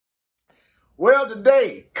Well,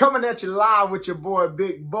 today, coming at you live with your boy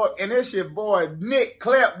Big Buck, and it's your boy Nick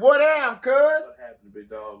Clep. What up, cuz? What happened,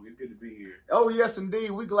 big dog? It's good to be here. Oh, yes,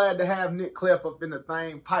 indeed. We glad to have Nick Clep up in the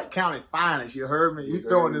thing. Pike County finest, you heard me? He's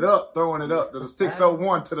throwing it up to the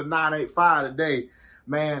 601 to the 985 today.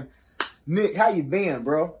 Man, Nick, how you been,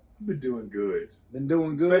 bro? I've been doing good. Been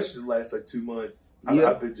doing good? Especially the last 2 months.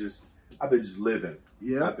 Yeah. I've been just living.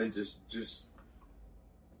 Yeah. I've been just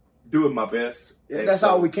doing my best. Yeah, And that's so,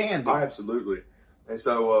 all we can do. Absolutely. And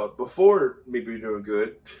so before me being doing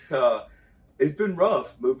good, it's been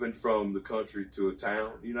rough moving from the country to a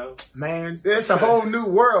town, you know? Man, it's a whole new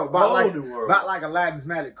world. About new world. About like Aladdin's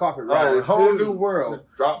Magic Carpet Ride. A whole new world.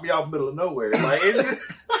 Drop me off in the middle of nowhere. Like,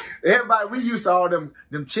 everybody, we used to all them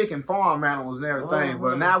chicken farm animals and everything,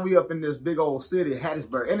 but now we up in this big old city,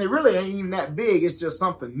 Hattiesburg, and it really ain't even that big. It's just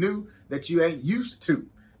something new that you ain't used to,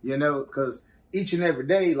 you know, because each and every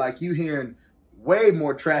day, like you hearing way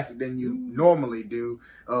more traffic than you normally do.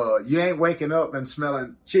 You ain't waking up and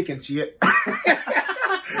smelling chicken shit.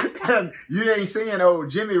 And you ain't seeing old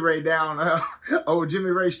Jimmy Ray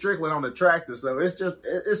Strickland on the tractor. So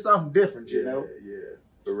it's something different, you know? Yeah,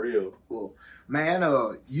 for real. Well, man,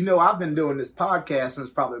 you know, I've been doing this podcast since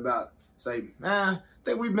probably about, I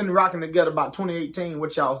think we've been rocking together about 2018.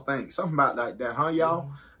 What y'all think? Something about like that, huh, y'all?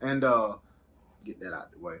 And get that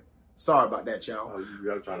out the way. Sorry about that, y'all. Oh,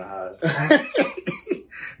 you trying to hide.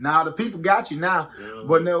 Nah, the people got you now. Yeah.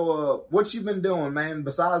 But no, what you been doing, man?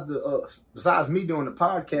 Besides me doing the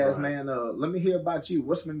podcast, man. Let me hear about you.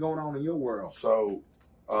 What's been going on in your world? So,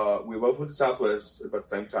 we both went to Southwest about the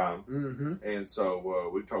same time, and so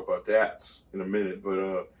we talk about that in a minute.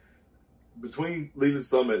 But between leaving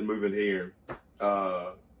Summit and moving here,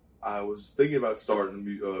 I was thinking about starting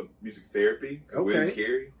music therapy with William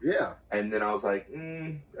Carey. Yeah. And then I was like,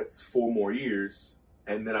 that's 4 more years.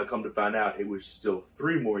 And then I come to find out it was still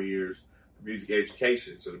 3 more years for music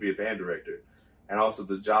education, so to be a band director. And also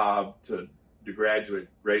the job to graduate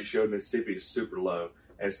ratio in Mississippi is super low.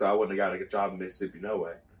 And so I wouldn't have got a job in Mississippi no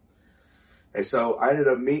way. And so I ended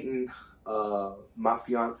up meeting my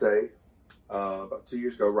fiance about 2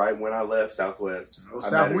 years ago, right when I left Southwest. Oh,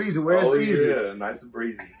 South Weezy, where's easy? Yeah, nice and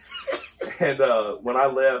breezy. And when I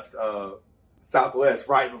left Southwest,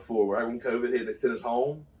 right when COVID hit, they sent us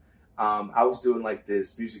home. I was doing like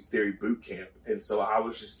this music theory boot camp, and so I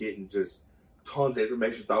was just getting tons of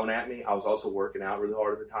information thrown at me. I was also working out really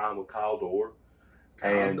hard at the time with Kyle Dorr.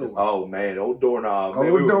 Oh man, old doorknob.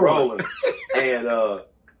 Man, we were rolling. And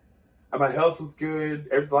my health was good.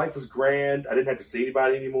 Life was grand. I didn't have to see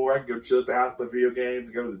anybody anymore. I could go chill at the house, play video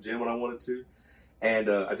games, go to the gym when I wanted to. And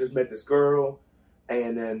I just met this girl,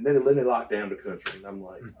 and then they locked down the country. And I'm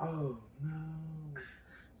like, oh no.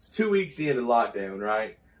 It's 2 weeks into lockdown,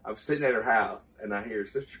 right? I'm sitting at her house, and I hear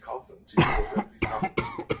sister coughing. She's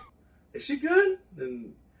coughing. Is she good?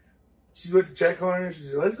 And she went to check on her. She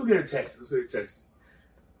said, let's go get her tested.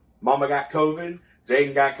 Mama got COVID.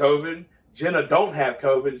 Jaden got COVID. Jenna don't have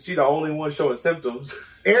COVID. She the only one showing symptoms.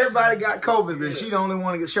 Everybody got COVID, but she the only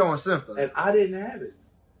one showing symptoms. And I didn't have it.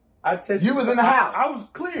 I tested. You was in the house. I was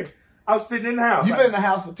clear. I was sitting in the house. You've been in the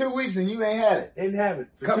house for 2 weeks, and you ain't had it. Didn't have it.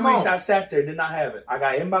 For 2 weeks, I sat there, did not have it. I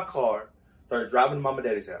got in my car. Started driving to Mama and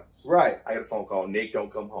Daddy's house. Right. I got a phone call. Nick,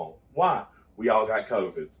 don't come home. Why? We all got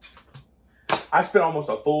COVID. I spent almost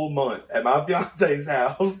a full month at my fiance's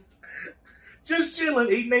house. Just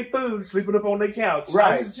chilling, eating their food, sleeping up on their couch.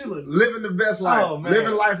 Right. Just chilling. Living the best life. Oh, man.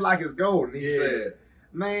 Living life like it's golden, he said.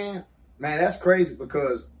 Man, that's crazy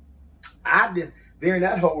because during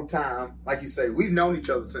that whole time, like you say, we've known each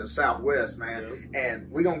other since Southwest, man. Yeah.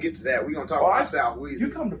 And we're going to get to that. We're going to talk about Southwest. You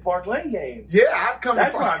come to Park Lane games. Yeah, I come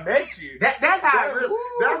That's where I met you. That's how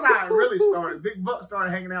it really started. Big Buck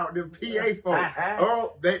started hanging out with them PA folks.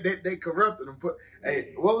 Oh, they corrupted him.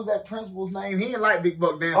 Hey, what was that principal's name? He didn't like Big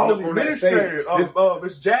Buck dancing up on that stage.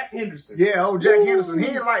 It's Jack Henderson. Yeah, Jack Henderson. He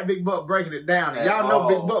didn't like Big Buck breaking it down. And y'all know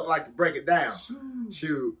Big Buck like to break it down.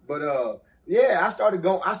 Shoot. But yeah, I started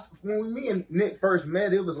going. When me and Nick first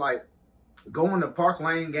met, it was like going to Park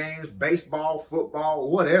Lane games, baseball, football,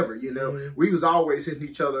 whatever, you know. Mm-hmm. We was always hitting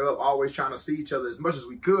each other up, always trying to see each other as much as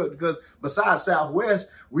we could because besides Southwest,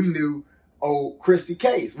 we knew old Christy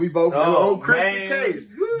Case. We both knew old Christy Case.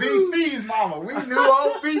 BC's mama. We knew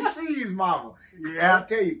old BC's mama. Yeah. And I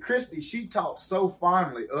tell you, Christy, she talked so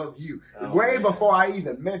fondly of you. Way before I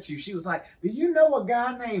even met you, she was like, do you know a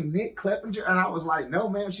guy named Nick Clepinger? And I was like, no,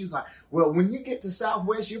 ma'am. She was like, well, when you get to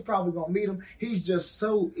Southwest, you're probably going to meet him. He's just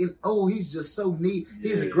so neat. Yeah.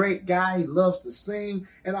 He's a great guy. He loves to sing.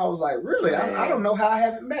 And I was like, really? I don't know how I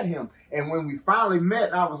haven't met him. And when we finally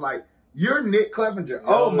met, I was like, you're Nick Clepinger.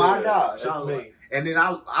 Oh my gosh. And then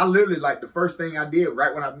I literally, like, the first thing I did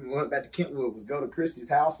right when I went back to Kentwood was go to Christy's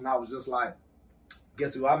house, and I was just like,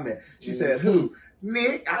 guess who I met? She said, who?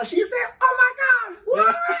 Nick. She said, oh my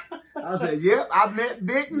gosh, what? I said, yep, I met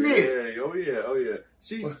Big Nick. Yeah, oh yeah.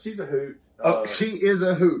 She's a hoot. She is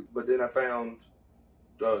a hoot. But then I found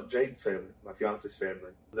Jaden's family, my fiance's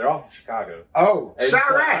family. They're all from Chicago. Oh,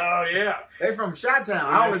 Chirac. Oh yeah, they from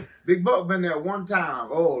Chi-Town. Big Buck been there one time.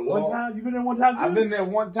 Oh Lord, one time? You been there one time too? I've been there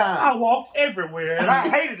one time. I walked everywhere and I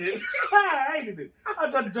hated it. I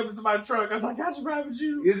tried to jump into my truck. I was like, I just ride with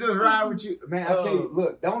you. You just ride with you, man. I tell you,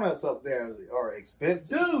 look, donuts up there are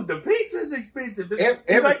expensive. Dude, the pizza's expensive.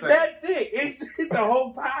 It's like that thick. It's a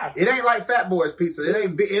whole pie. It ain't like Fat Boy's pizza. It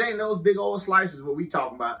ain't those big old slices what we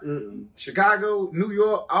talking about. Mm-mm. Chicago, New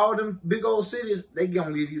York, all them big old cities, they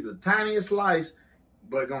gonna give you the tiniest slice,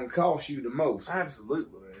 but gonna cost you the most.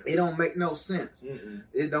 Absolutely. It don't make no sense. Mm-mm.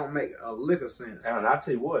 It don't make a lick of sense. And I'll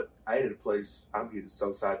tell you what, I ate at a place, I'm getting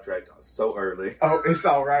so sidetracked so early. Oh, it's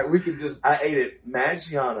all right. We can just... I ate at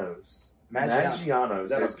Maggiano's. Maggiano's. Is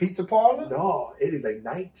that a pizza parlor? No, it is a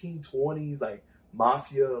 1920s, like,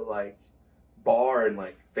 mafia, like, bar and,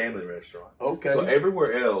 like, family restaurant. Okay. So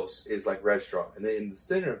everywhere else is, like, restaurant. And then in the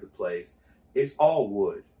center of the place, it's all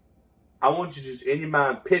wood. I want you to just, in your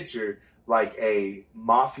mind, picture, like, a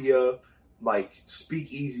mafia, like,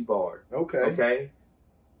 speakeasy bar. Okay?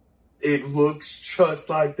 It looks just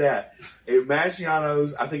like that. At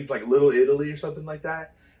Maggiano's, I think it's like Little Italy or something like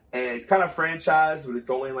that. And it's kind of franchised, but it's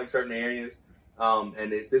only in like certain areas.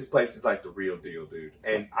 And this place is like the real deal, dude.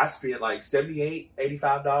 And I spent like $78,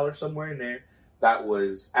 $85 somewhere in there. That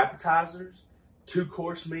was appetizers,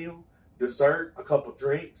 2-course meal, dessert, a couple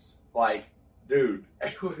drinks. Like, dude,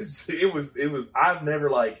 it was. I've never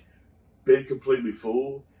like been completely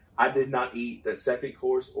full. I did not eat the second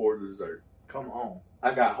course or the dessert. Come on.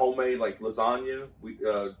 I got homemade like lasagna.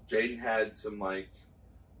 Jaden had some like,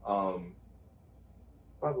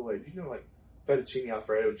 by the way, do you know like fettuccine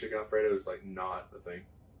Alfredo and chicken Alfredo is like not a thing.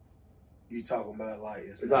 You talking about like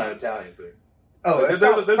it's not an Italian thing. Oh, there's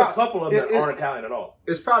a couple of them that aren't Italian at all.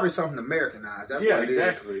 It's probably something Americanized. That's what it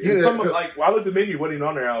exactly. Is. Yeah, some like when I looked at the menu, wasn't even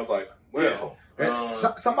on there. I was like, well,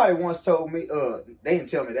 somebody once told me. They didn't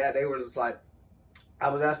tell me that. They were just like, I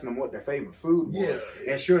was asking them what their favorite food was.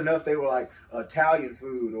 Yeah. And sure enough, they were like Italian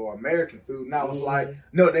food or American food. And I was like,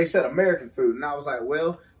 no, they said American food. And I was like,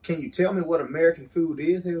 well, can you tell me what American food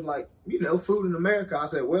is? They were like, food in America. I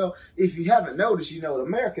said, well, if you haven't noticed,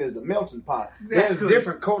 America is the melting pot. Exactly. There's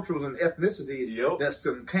different cultures and ethnicities that's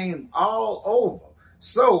came all over.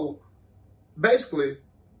 So basically,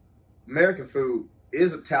 American food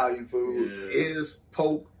is Italian food, is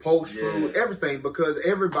Polish food, everything, because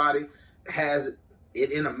everybody has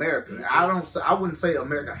it in America. Mm-hmm. I wouldn't say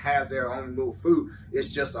America has their own little food. It's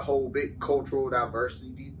just a whole big cultural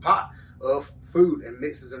diversity pot of food and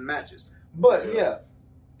mixes and matches. But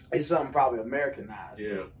it's something probably Americanized.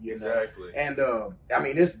 Yeah, exactly. And I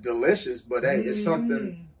mean, it's delicious, but hey, it's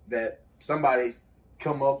something that somebody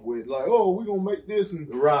come up with, like, oh, we're gonna make this, and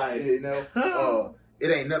it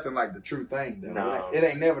ain't nothing like the true thing, though. No. It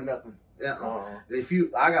ain't never nothing.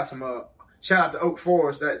 I got some shout out to Oak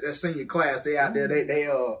Forest, that senior class. They out there. They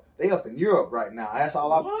up in Europe right now. That's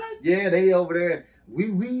all. They over there.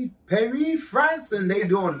 We Paris, France, and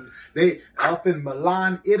they up in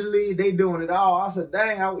Milan, Italy. They doing it all. I said,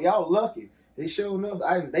 dang, y'all lucky. They showing up.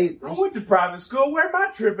 I went to private school. Where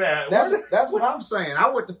my trip at? That's what I'm saying. I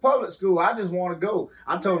went to public school. I just want to go.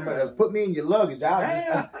 I told them, put me in your luggage.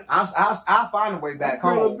 I'll find a way back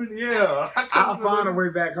home. I'll find a way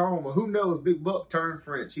back home. But who knows? Big Buck turned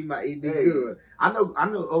French. He might be good. I know.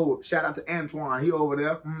 Oh, shout out to Antoine. He over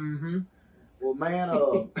there. Mm-hmm. Well, man.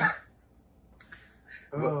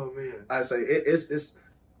 Oh man. I say it's.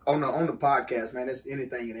 On the podcast, man, it's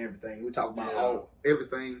anything and everything. We talk about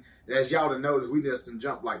everything. As y'all to notice, we just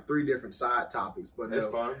jumped like 3 different side topics. But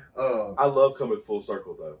that's fine. I love coming full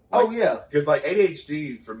circle though. Because like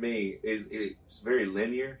ADHD for me it's very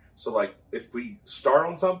linear. So like if we start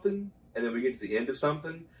on something and then we get to the end of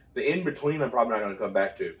something, the in between I'm probably not going to come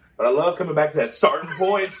back to. But I love coming back to that starting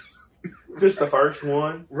point. Just the first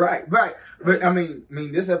one. Right. But I mean,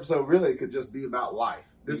 this episode really could just be about life.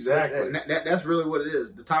 Exactly. That's really what it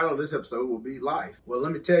is. The title of this episode will be Life. Well,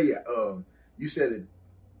 let me tell you, you said it.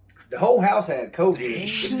 The whole house had COVID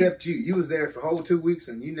except you. You was there for a whole 2 weeks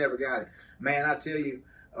and you never got it. Man, I tell you,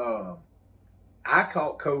 I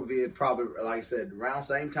caught COVID probably, like I said, around the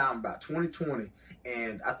same time, about 2020.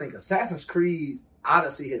 And I think Assassin's Creed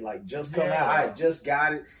Odyssey had like just come out. I had just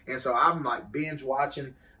got it. And so I'm like binge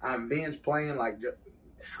watching. I'm binge playing.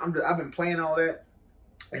 I've been playing all that.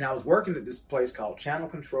 And I was working at this place called Channel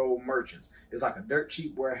Control Merchants. It's like a dirt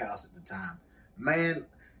cheap warehouse at the time. man,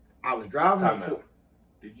 I was driving.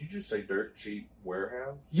 Did you just say dirt cheap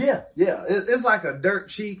warehouse? Yeah. It's like a dirt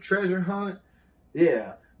cheap treasure hunt.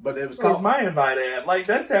 Yeah, but it was called my invite ad. Like,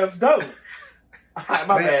 that sounds dope. My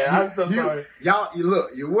bad. I'm so sorry. Y'all,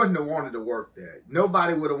 you wouldn't have wanted to work there.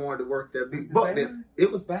 Nobody would have wanted to work there. But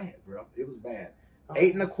it was bad, bro. It was bad. Oh.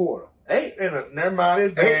 8 1/4. Never mind.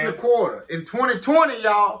 It's 8 1/4. In 2020,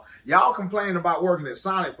 y'all complaining about working at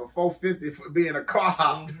Sonic for $4.50 for being a car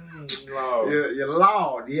hop. You're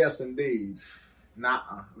Lord. Yes, indeed. Nah,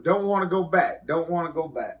 don't want to go back.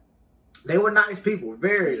 They were nice people,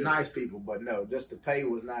 very nice people, but no, just the pay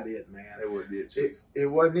was not it, man. It wasn't it, Chief. It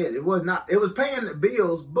wasn't it. It was not. It was paying the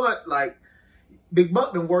bills, but like Big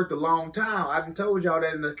Buck done worked a long time. I done told y'all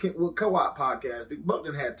that in the Co-op podcast. Big Buck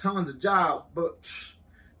done had tons of jobs, but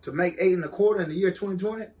to make 8 1/4 in the year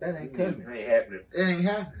 2020, that ain't coming. It ain't happening. It ain't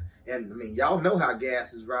happening. And I mean, y'all know how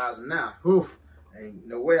gas is rising now. Oof, ain't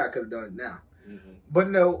no way I could have done it now. Mm-hmm. But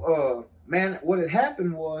no, man, what had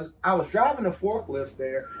happened was I was driving a forklift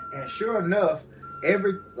there, and sure enough,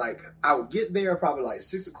 I would get there probably like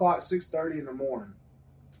 6 o'clock, 6:30 in the morning,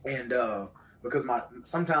 and because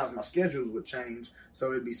sometimes my schedules would change,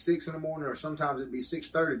 so it'd be 6 in the morning, or sometimes it'd be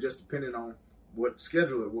 6:30, just depending on what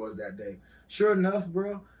schedule it was that day. Sure enough,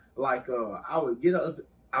 bro, I would get up.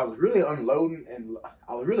 I was really unloading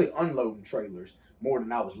trailers more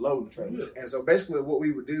than I was loading trailers. Yeah. And so basically what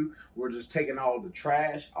we would do, we're just taking all the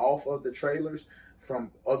trash off of the trailers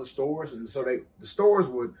from other stores. And so the stores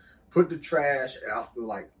would put the trash out for,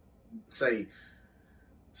 like, say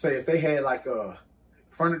if they had like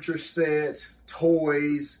furniture sets,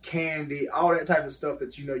 toys, candy, all that type of stuff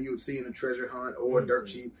that you would see in a treasure hunt or dirt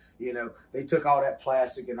cheap. They took all that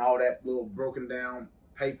plastic and all that little broken down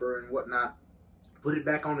paper and whatnot, put it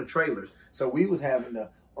back on the trailers. So we was having to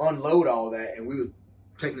unload all that, and we was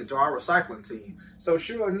taking it to our recycling team. So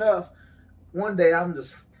sure enough, one day I'm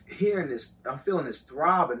just hearing this, I'm feeling this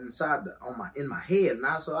throbbing in my head. And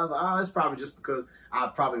so I was like, oh, it's probably just because I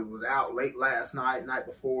probably was out late last night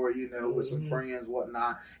before, with some friends,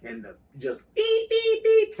 whatnot, and just beep, beep,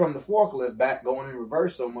 beep from the forklift back going in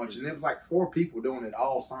reverse so much. And it was like 4 people doing it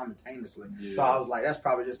all simultaneously. Yeah. So I was like, that's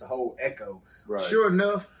probably just a whole echo. Right. Sure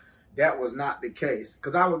enough, that was not the case,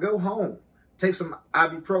 because I would go home, take some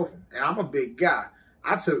ibuprofen, and I'm a big guy.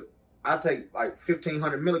 I take like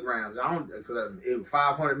 1,500 milligrams. Because it was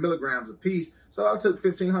 500 milligrams a piece, so I took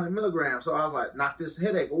 1,500 milligrams. So I was like, knock this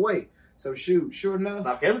headache away. So sure enough,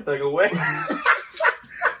 knock everything away.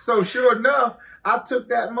 So sure enough, I took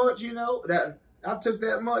that much. I took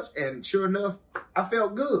that much, and sure enough, I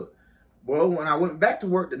felt good. Well, when I went back to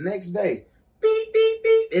work the next day, beep, beep,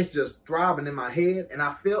 beep, it's just throbbing in my head, and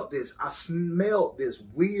I smelled this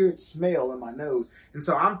weird smell in my nose. And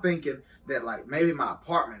so I'm thinking that, like, maybe my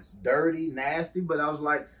apartment's dirty, nasty, but I was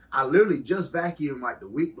like, I literally just vacuumed like the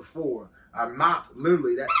week before. I mopped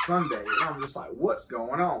literally that Sunday, and I'm just like, what's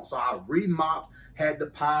going on? So I re-mopped, had the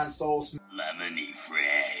pine sol smell, lemony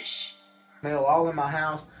fresh smell all in my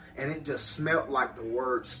house. And it just smelled like the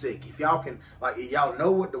word sick. If y'all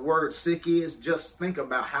know what the word sick is, just think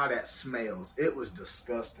about how that smells. It was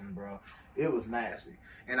disgusting, bro. It was nasty.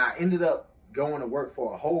 And I ended up going to work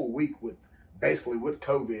for a whole week with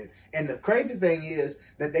COVID. And the crazy thing is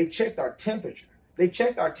that they checked our temperature. They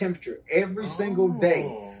checked our temperature every single day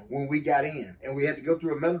when we got in. And we had to go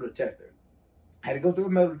through a metal detector.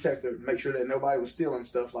 To make sure that nobody was stealing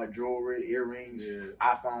stuff like jewelry, earrings,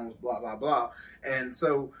 iPhones, blah, blah, blah. And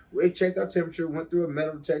so we checked our temperature, went through a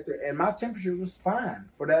metal detector, and my temperature was fine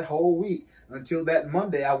for that whole week until that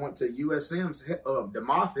Monday I went to USM's,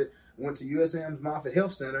 Moffitt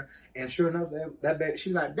Health Center, and sure enough, that baby,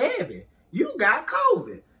 she's like, baby, you got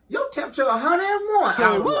COVID. Your temperature 101. So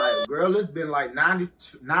I was like, girl, it's been like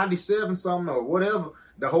 97 something or whatever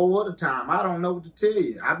the whole other time. I don't know what to tell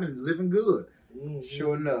you. I've been living good. Mm-hmm.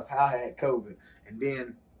 Sure enough, I had COVID. And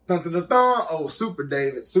then, Super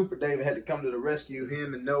David had to come to the rescue,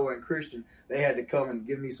 him and Noah and Christian. They had to come and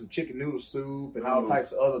give me some chicken noodle soup and all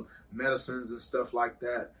types of other medicines and stuff like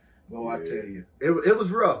that. Well, I tell you, it was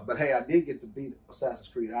rough, but hey, I did get to beat Assassin's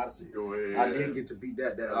Creed Odyssey. Go ahead. I did get to beat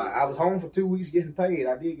that. I was home for 2 weeks getting paid.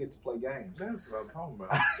 I did get to play games. That's what I'm talking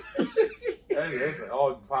about. That's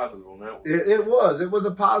always a positive on that one. It was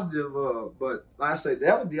a positive, but like I said,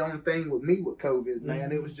 that was the only thing with me with COVID, man.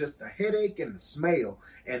 Mm-hmm. It was just the headache and the smell.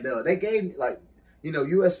 And they gave me,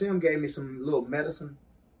 USM gave me some little medicine,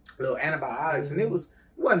 little antibiotics, and it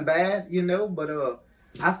wasn't bad, but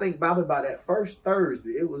I think probably by that first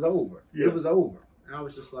Thursday, it was over. Yeah. It was over. And I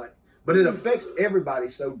was just like, but it affects everybody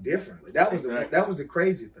so differently. That was the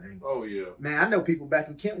crazy thing. Oh, yeah. Man, I know people back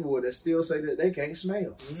in Kentwood that still say that they can't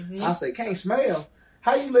smell. Mm-hmm. I say, can't smell?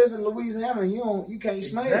 How you live in Louisiana and you can't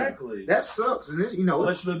smell? Exactly. That sucks. And this, you know,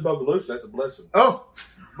 unless you live in Bogalusa, that's a blessing. Oh,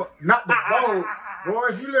 not the bowl. Boy,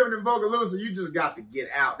 if you living in Bogalusa, you just got to get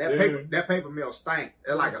out. That paper mill stank.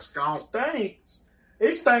 They're like a skunk. Stinks.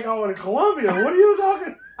 It stank all in Columbia. What are you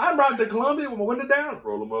talking? I'm riding to Columbia with my window down.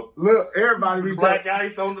 Roll them up. Look, everybody be black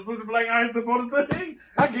ice on the black ice up on the thing.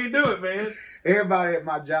 I can't do it, man. Everybody at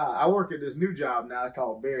my job, I work at this new job now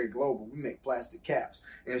called Berry Global. We make plastic caps.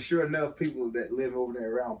 And sure enough, people that live over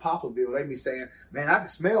there around Poplarville, they be saying, man, I can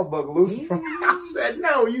smell Bogalusa from I said,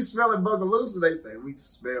 no, you smelling Bogalusa? They say, we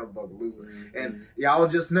smell Bogalusa. And y'all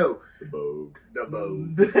just know. The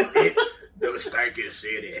Bogue. The stinky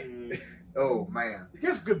city. Oh, man. You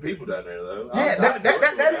got some good people down there, though. Yeah,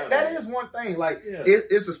 that is one thing. Like,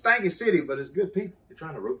 it's a stanky city, but it's good people. They're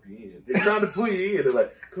trying to rope you in. They're trying to pull you in. They're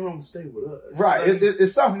like, come stay with us. Right.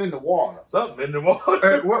 It's something in the water. Something in the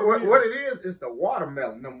water. What it is, it's the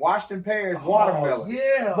watermelon. Them Washington Parish watermelon.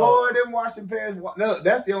 Yeah. Boy, them Washington Parish. No,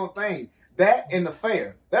 that's the only thing. That and the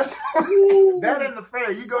fair. That's that and the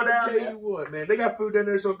fair. You go down there. Tell you what, man, they got food down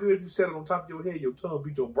there so good. If you set it on top of your head, your tongue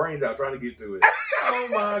beat your brains out trying to get to it. Oh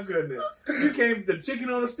my goodness! You came the chicken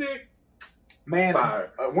on a stick. Man,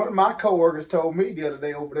 one of my coworkers told me the other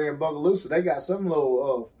day over there in Bogalusa, they got some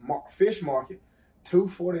little fish market,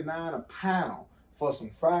 $2.49 a pound for some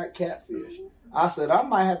fried catfish. I said I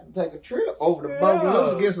might have to take a trip over to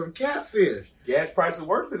Bogalusa to get some catfish. Gas price is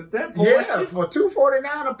worth it at that point. Yeah, for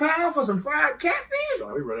 $2.49 a pound for some fried catfish.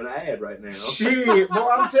 So we running an ad right now. Shit, boy,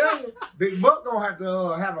 I'm telling you, Big Buck gonna have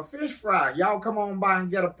to have a fish fry. Y'all come on by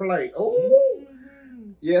and get a plate. Oh,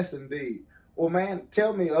 yes, indeed. Well, man,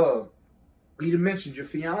 tell me, you mentioned your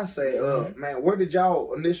fiance. Man, where did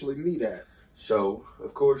y'all initially meet at? So,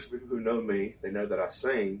 of course, people who know me, they know that I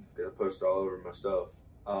sing because I post all over my stuff.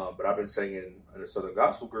 But I've been singing in a Southern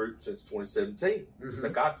Gospel group since 2017, since I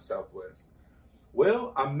got to Southwest.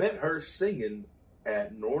 Well, I met her singing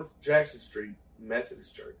at North Jackson Street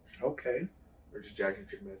Methodist Church. Okay. Or just Jackson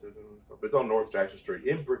Street Methodist. But it's on North Jackson Street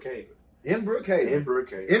in Brookhaven. In Brookhaven? In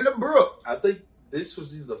Brookhaven. In the Brook. I think this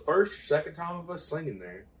was either the first or second time of us singing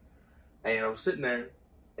there. And I'm sitting there,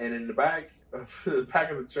 and in the back of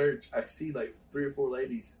the church, I see like 3 or 4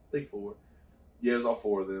 ladies. I think 4. Yeah, it was all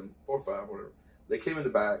 4 of them. 4 or 5, whatever. They came in the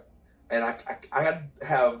back, and I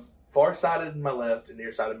have far-sighted in my left and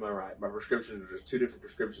near-sighted in my right. My prescriptions are just 2 different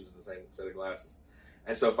prescriptions in the same set of glasses.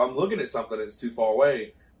 And so if I'm looking at something that's too far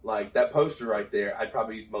away, like that poster right there, I'd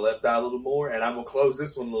probably use my left eye a little more, and I'm going to close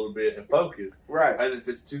this one a little bit and focus. Right. And if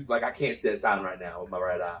it's too, like I can't see that sign right now with my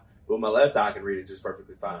right eye, but with my left eye I can read it just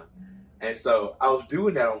perfectly fine. And so I was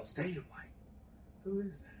doing that on stage. I'm like, who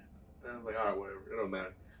is that? And I was like, all right, whatever. It don't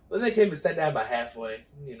matter. But then they came and sat down by halfway,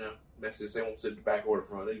 you know. Messages. They won't sit in the back or the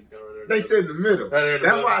front. They sit in the middle.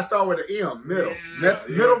 That's why I start with the M. Middle.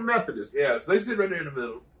 Middle Methodist. Yeah, so they sit right there in the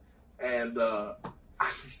middle. And I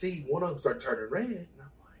can see one of them start turning red. And I'm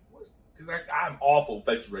like, what? Because I'm awful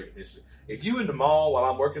facial recognition. If you in the mall while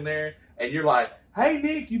I'm working there and you're like, hey,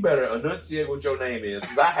 Nick, you better enunciate what your name is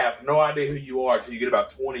because I have no idea who you are until you get about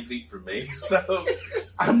 20 feet from me. So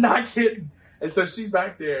I'm not kidding. And so she's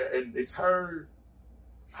back there, and it's her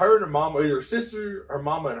and her mama, either her sister, her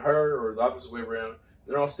mama and her, or the opposite way around.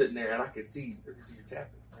 They're all sitting there, and I can see you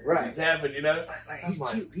tapping. Right. Tapping, you know?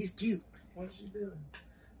 He's cute. What is she doing?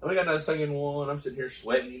 And we got another singing one. I'm sitting here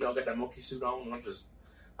sweating, you know, I got that monkey suit on, and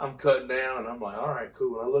I'm cutting down, and I'm like, all right,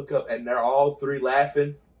 cool. And I look up, and they're all 3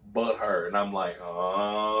 laughing, but her. And I'm like,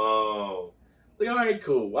 oh. Like, all right,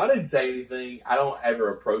 cool. Well, I didn't say anything. I don't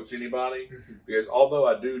ever approach anybody, because although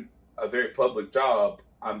I do a very public job,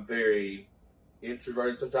 I'm very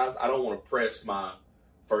introverted sometimes. I don't want to press my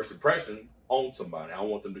first impression on somebody. I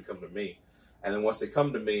want them to come to me. And then once they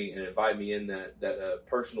come to me and invite me in that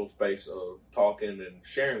personal space of talking and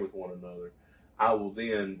sharing with one another, I will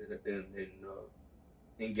then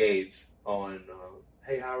engage on,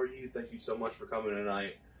 hey, how are you? Thank you so much for coming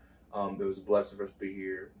tonight. It was a blessing for us to be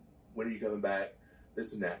here. When are you coming back?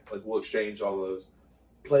 This and that. Like, we'll exchange all those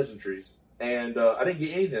pleasantries. And I didn't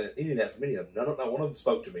get any of that from any of them. Not one of them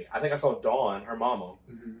spoke to me. I think I saw Dawn, her mama,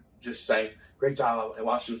 just saying, great job. And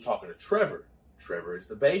while she was talking to Trevor is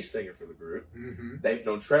the bass singer for the group. They've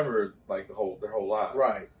known Trevor like their whole lives.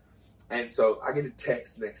 Right. And so I get a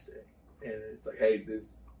text next day. And it's like, hey,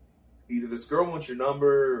 either this girl wants your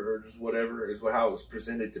number or just whatever is how it was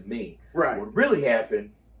presented to me. Right. What really happened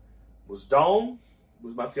was Dawn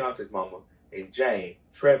was my fiance's mama, and Jane,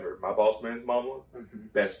 Trevor, my boss man's mama,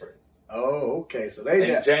 best friends. Oh, okay. So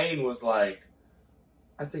Jane was like,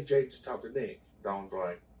 I think Jane should talk to Nick. Dawn's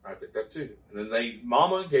like, I think that too. And then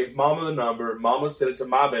Mama gave Mama the number. Mama sent it to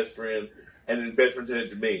my best friend. and then best friend sent it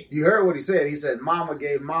to me. You heard what he said. He said Mama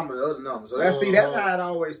gave Mama the other number. So that's how it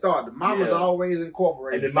always started. The Mama's always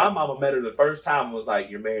incorporated. And then my mama met her the first time and was like,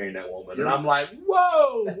 "You're marrying that woman," and I'm like,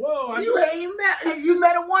 "Whoa." You ain't met. You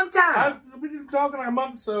met her one time. We been talking like a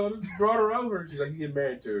month or so. I just brought her over. She's like, "You get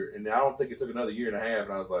married to her," and I don't think it took another year and a half.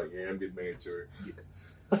 And I was like, "Yeah, I'm getting married to her."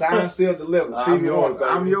 Sign, seal, deliver. Stevie Wonder.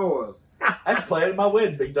 I'm yours. I just played at my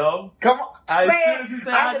wedding, big dog. Come on, as man. soon as you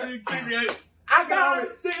say I do, keep it. I got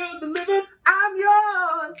it. Seal, delivered. I'm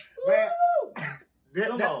yours. Man,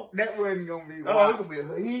 Come on. That wasn't gonna be. Oh, it's gonna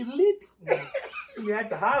be he's lit. You at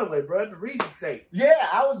the Hideaway, bro, at the Regent State. Yeah,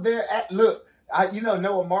 I was there.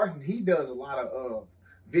 Noah Martin. He does a lot of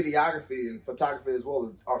videography and photography as well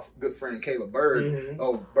as our good friend Caleb Bird. Mm-hmm.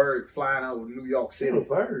 Oh, Bird flying over New York City. Caleb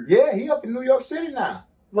Bird. Yeah, he up in New York City now.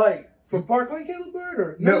 Like. From Parkland Caleb Bird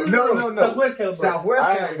or no. Southwest Caleb Bird.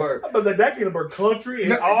 Southwest Caleb Bird. But that Caleb Bird country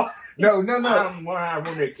and all. No. I don't want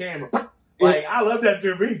to run that camera. Like I love that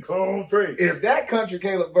to be country. If that country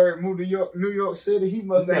Caleb Bird moved to New York City, he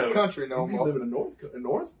must have country no more. You live in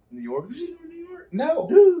North New York? Did you live in New York? No,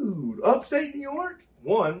 dude. Upstate New York.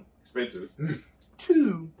 1, expensive.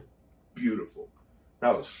 2, beautiful.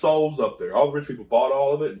 Now the soul's up there. All the rich people bought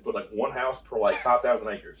all of it and put like one house per like 5,000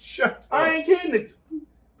 acres. Shut up. I ain't kidding.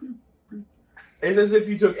 It's as if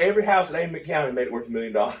you took every house in Amite County and made it worth $1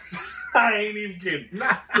 million. I ain't even kidding.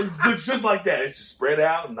 It's just like that. It's just spread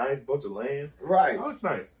out, a nice bunch of land. Right. Oh, it's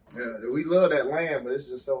nice. Yeah, we love that land, but it's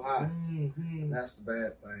just so high. Mm-hmm. That's the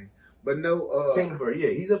bad thing. But no, Caleb Bird, yeah,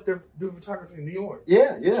 he's up there doing photography in New York.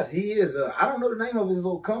 Yeah, he is. I don't know the name of his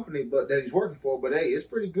little company, but that he's working for. But hey, it's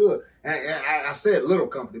pretty good. And I said little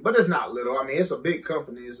company, but it's not little. I mean, it's a big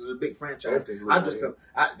company. It's a big franchise. They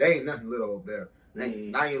ain't nothing little up there.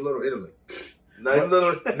 Not even Little Italy. Not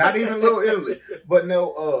even Little Italy. But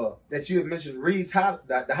no, that you had mentioned Reed's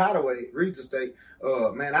the Hideaway, Reed's Estate.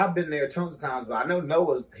 Man, I've been there tons of times, but I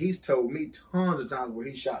know he's told me tons of times where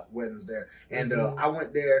he shot weddings there. And I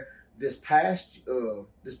went there this past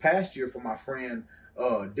year for my friend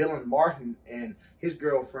Dylan Martin and his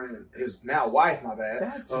girlfriend, his now wife, my bad.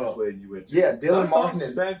 That's where you went to. Yeah, Dylan Martin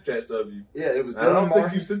and Snapchats of you. Yeah, it was Dylan I don't Martin.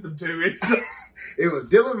 think you sent them to me. It was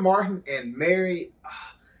Dylan Martin and Mary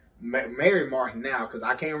Martin now, because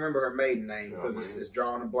I can't remember her maiden name because it's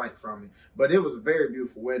drawing a blank from me. But it was a very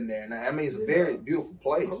beautiful wedding there, and I mean it's a very beautiful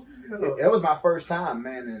place. That was my first time,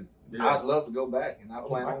 man, and I'd love to go back, and I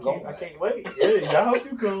plan on going back. I can't wait. Yeah, I hope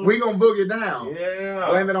you come. We gonna boogie down. Yeah,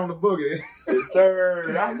 blame it on the boogie. Yes,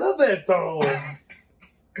 sir. I love that song.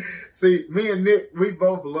 See, me and Nick, we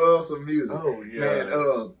both love some music. Oh yeah,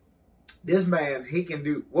 man. This man, he can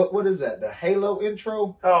do what is that? The Halo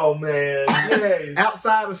intro? Oh man, yes.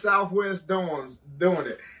 Outside of Southwest dorms doing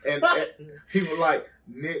it, and people like,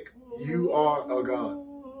 Nick, you are a god.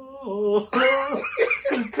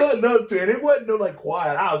 Just cutting up to it. It wasn't no like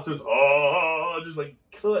quiet. I was just like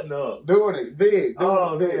cutting up, doing it big.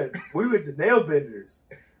 Man, we went to Nail Benders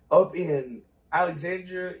up in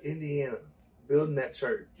Alexandria, Indiana. Building that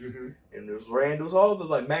church, and it was all the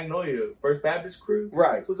like Magnolia First Baptist crew,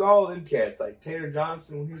 right? It was all them cats like Taylor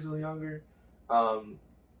Johnson when he was a little younger. Oh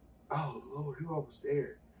Lord, who all was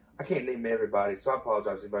there? I can't name everybody, so I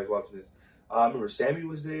apologize if anybody's watching this. I remember Sammy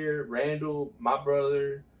was there, Randall, my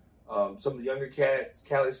brother, some of the younger cats,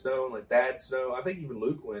 Callie Stone, like Thad Snow. I think even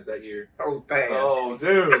Luke went that year. Oh damn! Oh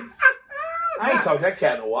dude. I ain't talked to that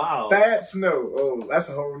cat in a while. Thad Snow. Oh, that's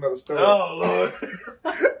a whole nother story. Oh Lord.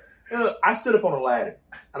 I stood up on a ladder,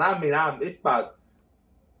 and I mean, it's about,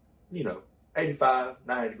 85,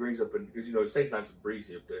 90 degrees up in, because, it stays nice and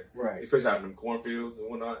breezy up there. Right. Especially out in them cornfields and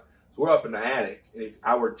whatnot. So we're up in the attic, and if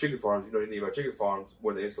I work chicken farms, you know anything about chicken farms,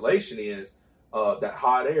 where the insulation is, that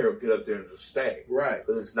hot air will get up there and just stay. Right.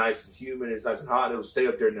 Because it's nice and humid, it's nice and hot, it'll stay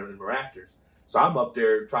up there in the rafters. So I'm up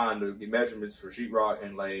there trying to get measurements for sheetrock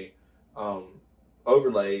and lay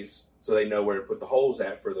overlays so they know where to put the holes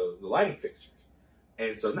at for the lighting fixtures.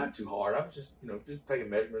 And so not too hard. I was just, just taking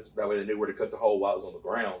measurements. That way they knew where to cut the hole while it was on the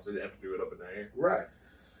ground, so they didn't have to do it up in the air. Right.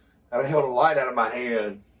 And I held a light out of my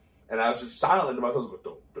hand, and I was just silent to myself.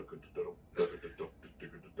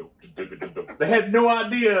 They had no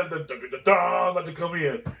idea about to come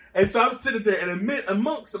in. And so I'm sitting there, and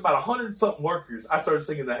amongst about 100-something workers, I started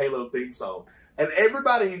singing the Halo theme song. And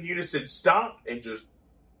everybody in unison stopped and just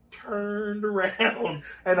turned around.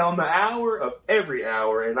 And on the hour of every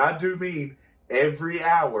hour, and I do mean every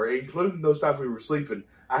hour, including those times we were sleeping,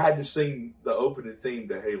 I had to sing the opening theme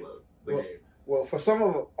to Halo, the game. Well, for some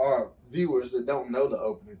of our viewers that don't know the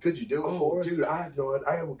opening, could you do it for us? Dude, I have no idea.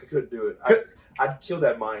 I couldn't do it. I'd kill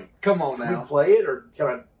that mind. Come on now. Can we play it, or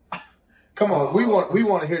can I? Come on, we want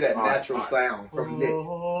to hear that natural sound from Nick.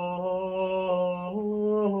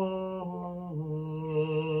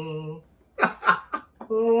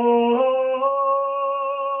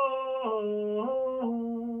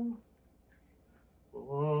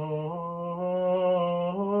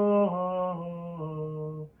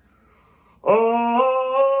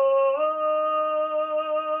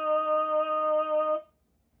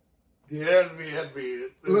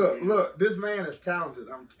 talented.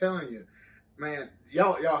 I'm telling you, man.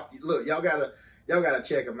 Y'all look. Y'all gotta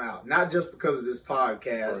check him out. Not just because of this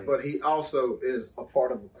podcast, right, but he also is a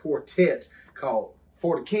part of a quartet called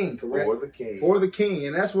For the King. Correct? For the King. For the King,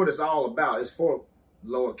 and that's what it's all about. It's for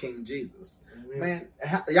Lord King Jesus. Man,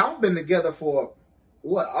 y'all been together for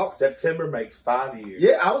what? September makes 5 years.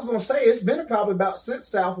 Yeah, I was gonna say it's been probably about since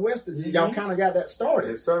Southwest that y'all kind of got that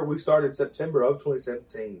started. Yes, sir. We started September of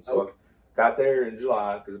 2017. So I got there in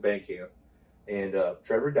July because of band camp. And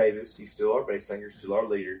Trevor Davis, he's still our bass singer, still our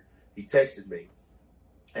leader. He texted me,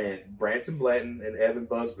 and Branson Blanton and Evan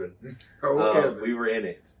Busman, we were in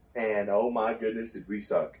it. And oh my goodness, did we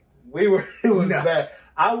suck? It was bad.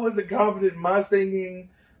 I wasn't confident in my singing.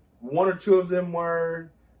 One or two of them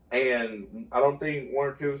were, and I don't think one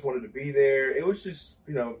or two of us wanted to be there. It was just,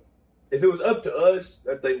 if it was up to us,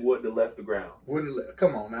 that thing wouldn't have left the ground.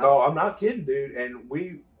 Come on now. Oh, I'm not kidding, dude. And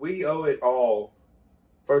we owe it all,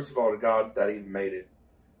 first of all, to God that even made it,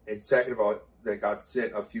 and second of all, that God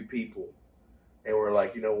sent a few people, and we're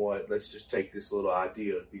like, you know what? Let's just take this little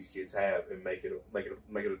idea that these kids have and make it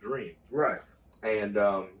a dream. Right. And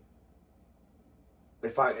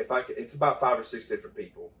if I it's about 5 or 6 different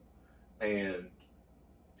people. And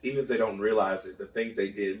even if they don't realize it, the things they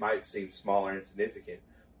did might seem small or insignificant,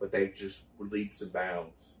 but they just were leaps and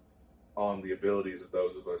bounds on the abilities of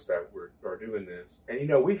those of us that are doing this.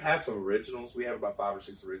 And, we have some originals. We have about 5 or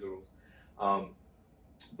 6 originals.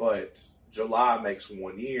 But July makes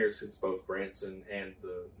 1 year since both Branson and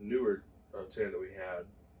the newer tenor that we had,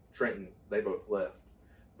 Trenton, they both left.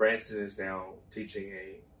 Branson is now teaching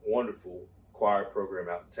a wonderful choir program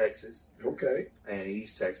out in Texas. Okay. And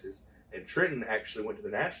East Texas. And Trenton actually went to the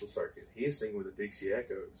national circuit. He is singing with the Dixie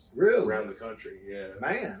Echoes. Really? Around the country, yeah.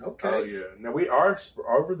 Man, okay. Oh, yeah. Now, we are,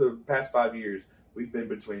 over the past 5 years, we've been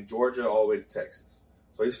between Georgia all the way to Texas.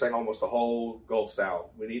 So he sang almost the whole Gulf South.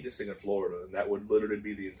 We need to sing in Florida, and that would literally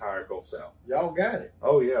be the entire Gulf South. Y'all got it.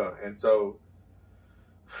 Oh, yeah. And so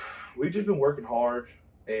we've just been working hard,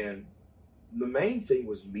 and the main thing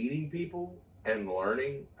was meeting people and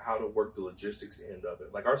learning how to work the logistics end of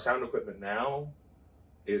it. Like, our sound equipment now,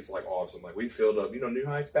 it's like awesome. Like, we filled up, New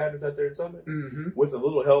Heights Baptist out there at Summit, with a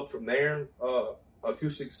little help from their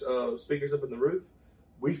acoustics speakers up in the roof.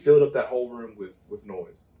 We filled up that whole room with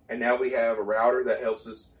noise. And now we have a router that helps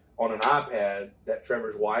us on an iPad that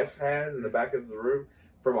Trevor's wife had in the back of the room.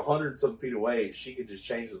 From 100-some feet away, she could just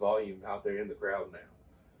change the volume out there in the crowd now.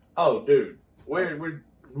 Oh, dude, we're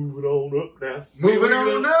moving on up now. Moving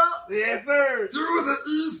on up? Yes, sir. Through the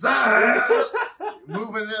east side.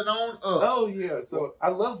 Moving it on up. Oh, yeah. So I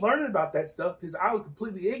love learning about that stuff because I was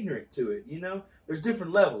completely ignorant to it, There's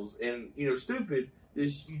different levels. And, stupid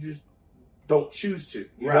is you just don't choose to.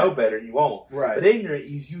 You know better and you won't. Right. But ignorant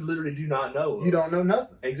is you literally do not know. You don't know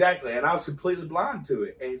nothing. Exactly. And I was completely blind to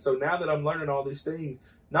it. And so now that I'm learning all these things,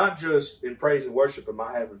 not just in praise and worship, am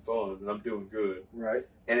I having fun and I'm doing good. Right.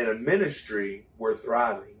 And in a ministry, we're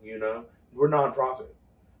thriving, We're nonprofit.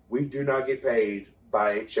 We do not get paid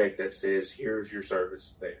by a check that says, here's your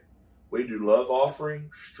service there. We do love offering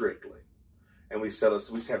strictly. And we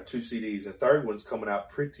have 2 CDs. The third one's coming out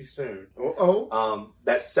pretty soon.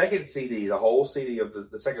 That second CD, the whole CD of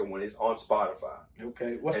the second one is on Spotify.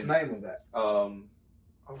 Okay. What's the name of that?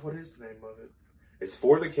 What is the name of it? It's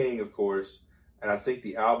For the King, of course. And I think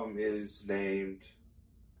the album is named,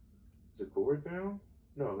 is it Glory Bound?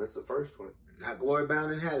 No, that's the first one. Not Glory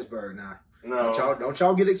Bound in Hattiesburg now. No. Don't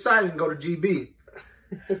y'all get excited and go to GB.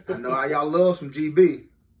 I know how y'all love some GB.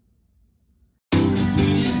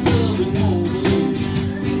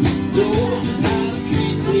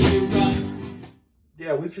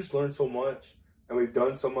 Yeah, we've just learned so much, and we've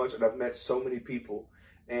done so much, and I've met so many people.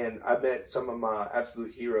 And I met some of my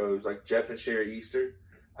absolute heroes, like Jeff and Sherry Easter.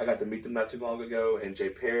 I got to meet them not too long ago, and Jay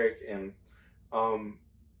Perrick. And I'm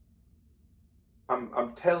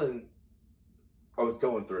telling, I was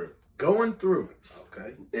going through. Going through.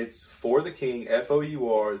 Okay. It's For the King,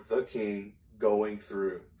 FOUR, the King, going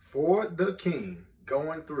through. For the King,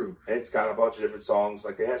 going through. And it's got a bunch of different songs.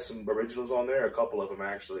 Like, they have some originals on there, a couple of them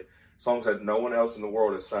actually. Songs that no one else in the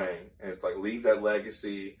world has sang. And it's like Leave That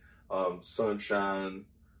Legacy, Sunshine,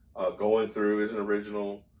 Going Through is an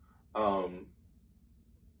original.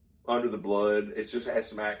 Under the Blood. It just has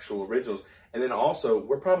some actual originals. And then also,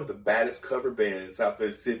 we're probably the baddest cover band in South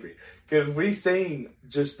Mississippi because we sing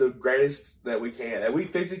just the greatest that we can. And we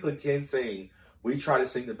physically can sing. We try to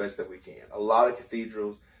sing the best that we can. A lot of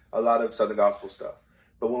cathedrals, a lot of Southern gospel stuff.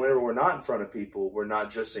 But whenever we're not in front of people, we're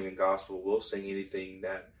not just singing gospel. We'll sing anything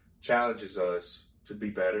that challenges us to be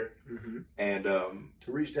better and to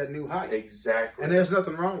reach that new height. Exactly. And there's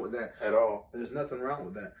nothing wrong with that at all. There's nothing wrong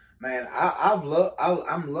with that, man. I'm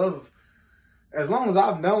as long as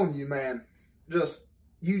I've known you, man, just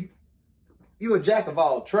you a jack of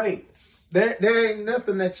all trades. There ain't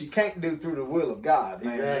nothing that you can't do through the will of God,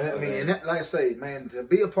 man. Exactly. I mean, and that, like I say, man, to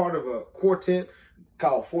be a part of a quartet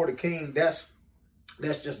called For the King, that's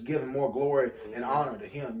just giving more glory and honor to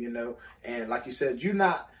him, you know. And like you said,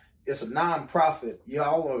 it's a non-profit.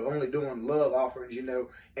 Y'all are only doing love offerings, you know.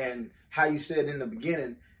 And how you said in the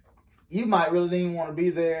beginning, you might really didn't want to be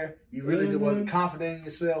there. You really wasn't confident in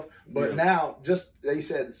yourself. But now, just like you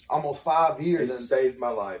said, it's almost 5 years. It saved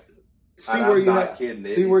my life. See where you are.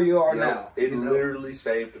 See where you are now. It literally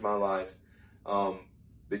saved my life.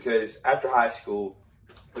 Because after high school,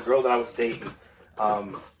 the girl that I was dating,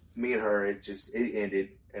 me and her, it ended,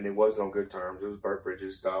 and it wasn't on good terms. It was Burt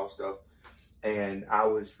Bridges style stuff, and I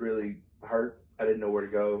was really hurt. I didn't know where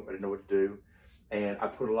to go. I didn't know what to do, and I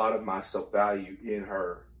put a lot of my self-value in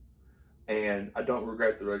her, and I don't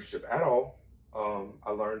regret the relationship at all.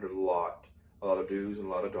 I learned a lot of do's and a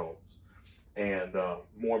lot of don'ts. And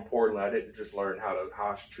more importantly, I didn't just learn how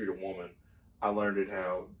I should treat a woman. I learned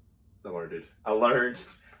how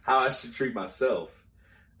I should treat myself,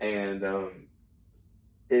 and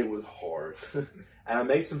it was hard. And I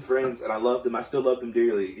made some friends, and I loved them. I still love them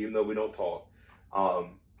dearly, even though we don't talk.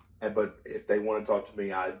 But if they want to talk to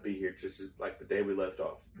me, I'd be here just like the day we left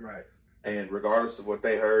off. Right. And regardless of what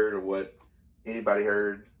they heard or what anybody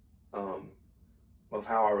heard, of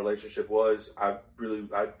how our relationship was, I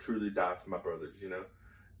truly die for my brothers, you know,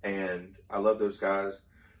 and I love those guys,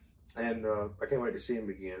 and I can't wait to see them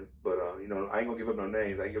again. But you know, I ain't gonna give up no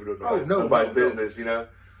names. I ain't giving up nobody's business, you know.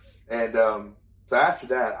 And so after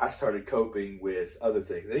that, I started coping with other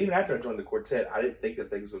things, and even after I joined the quartet, I didn't think that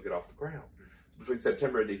things would get off the ground. Between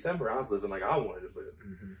September and December, I was living like I wanted to live.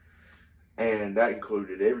 Mm-hmm. And that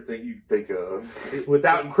included everything you think of,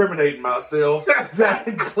 without incriminating myself. That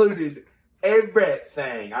included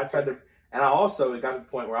everything. I tried to, and I also, it got to the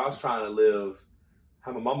point where I was trying to live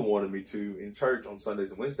how my mama wanted me to in church on Sundays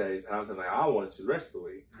and Wednesdays, and I was like, I wanted to the rest of the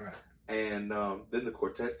week. Right. And then the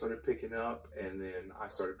quartet started picking up, and then I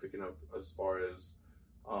started picking up as far as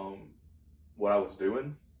what I was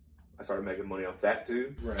doing. I started making money off that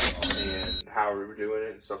too, right? And how we were doing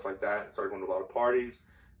it and stuff like that. I started going to a lot of parties,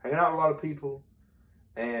 hanging out with a lot of people,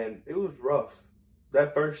 and it was rough.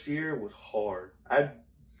 That first year was hard.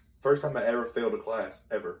 First time I ever failed a class,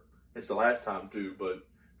 ever. It's the last time too, but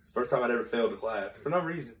it's the first time I'd ever failed a class for no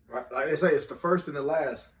reason. Right. Like they say, it's the first and the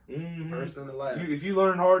last. Mm-hmm. First and the last. If you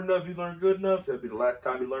learn hard enough, you learn good enough, that'd be the last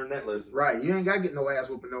time you learn that lesson. Right. You ain't got to get no ass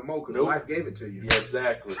whooping no more because life gave it to you. Yeah,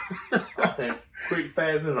 exactly. Quick,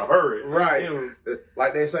 fast, in a hurry. Right.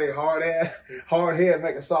 Like they say, hard head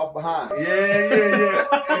make a soft behind. Yeah.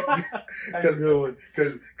 That's a good one.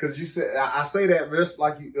 Because you said, I say that just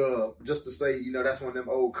like you, just to say, you know, that's one of them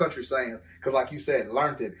old country sayings. Because like you said,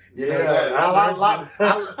 learned it. You know,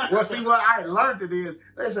 well, see, what I learned it is,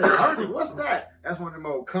 they say, learned it, what's that? That's one of them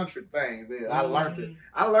old country things. Yeah, I learned it.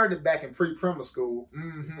 I learned it back in pre-primer school.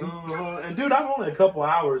 Mm-hmm. And dude, I'm only a couple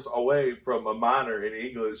hours away from a minor in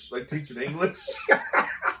English, like teaching English.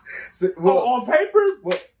 On paper,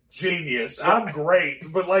 genius. I'm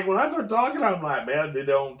great. But like when I start talking, I'm like, man, they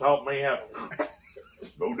don't taught me how to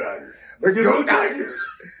go Tigers. Go Tigers.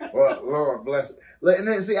 Well, Lord bless it. And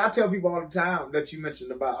then see, I tell people all the time that you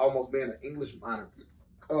mentioned about almost being an English minor.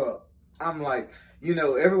 I'm like, you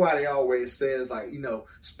know, everybody always says, like, you know,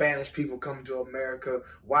 Spanish people come to America.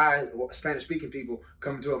 Why Spanish-speaking people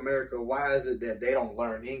come to America? Why is it that they don't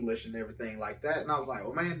learn English and everything like that? And I was like,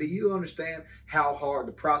 well, man, do you understand how hard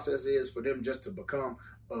the process is for them just to become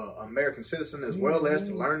an American citizen as well as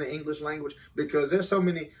to learn the English language? Because there's so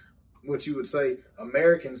many, what you would say,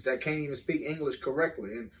 Americans that can't even speak English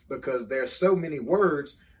correctly. And because there's so many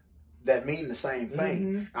words that mean the same thing.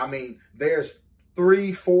 Mm-hmm. I mean, there's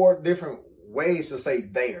 3-4 different ways to say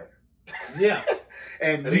there. Yeah.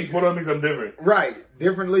 and each one of them becomes different. Right.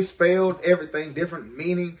 Differently spelled, everything, different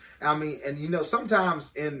meaning. I mean, and you know,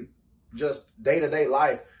 sometimes in just day-to-day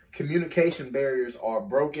life, communication barriers are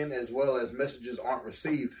broken as well as messages aren't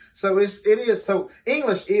received. So so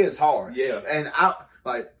English is hard. Yeah. And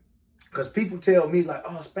because people tell me like,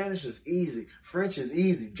 oh, Spanish is easy, French is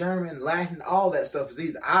easy, German, Latin, all that stuff is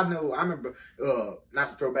easy. I remember, not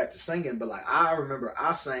to throw back to singing, but like I remember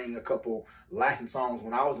I sang a couple Latin songs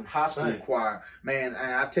when I was in high school choir, man.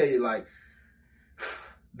 And I tell you, like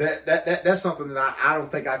that's something that I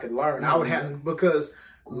don't think I could learn. I would have because.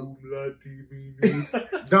 Domine,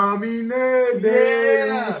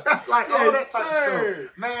 like all that type of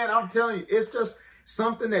stuff. Man, I'm telling you, it's just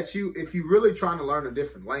something that if you really trying to learn a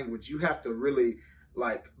different language, you have to really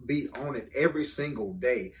like be on it every single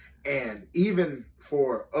day. And even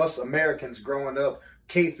for us Americans growing up,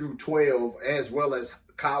 K through 12 as well as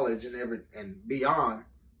college and beyond,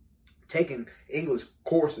 taking English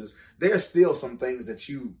courses, there's still some things that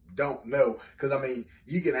you don't know. Because, I mean,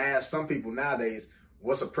 you can ask some people nowadays,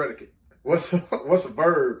 what's a predicate? What's a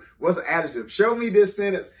verb? What's an adjective? Show me this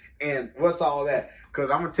sentence and what's all that.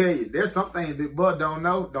 Because I'm going to tell you, there's some things Big Bud don't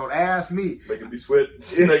know. Don't ask me. Making me sweat.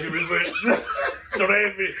 Making me sweat. Don't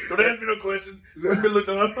ask me. Don't ask me no question. Let me look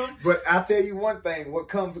up. But I'll tell you one thing. What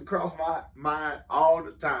comes across my mind all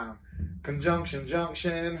the time. Conjunction,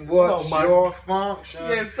 junction, what's your function?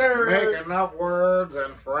 Yes, sir. Making up words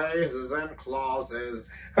and phrases and clauses.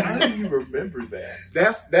 How do you remember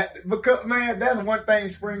that? Because man, that's one thing.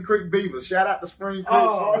 Spring Creek Beavers. Shout out to Spring Creek.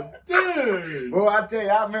 Oh, dude. Well, I tell you,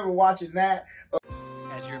 I remember watching that.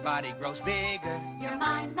 As your body grows bigger, your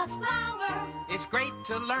mind must flower. It's great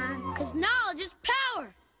to learn, 'cause knowledge is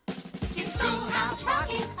power. It's Schoolhouse Rock,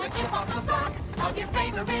 the chip off the block of your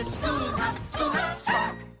favorite Schoolhouse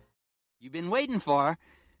Rock. you've been waiting for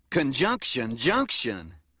Conjunction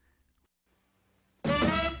Junction.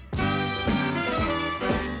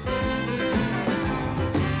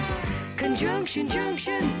 Conjunction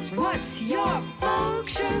Junction, what's your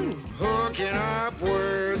function? Hooking up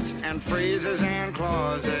words and phrases and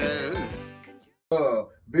clauses.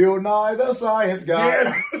 Bill Nye the Science Guy.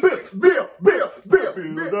 Yes. Bill. Yes,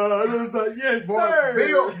 Boy, sir.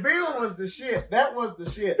 Bill was the shit. That was the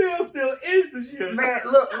shit. Bill still is the shit. Man,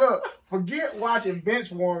 look. Forget watching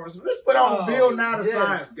bench warmers. Let's put on Bill Nye the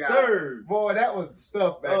Science Guy. Sir. Boy, that was the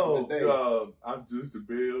stuff back in the day. I'm just a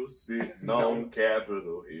Bill sitting on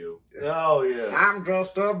Capitol Hill. Oh, yeah. I'm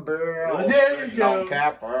just a Bill There you sitting on go.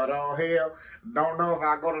 Capitol Hill. Don't know if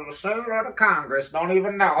I go to the Senate or the Congress. Don't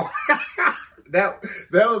even know. that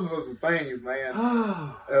was the things, man.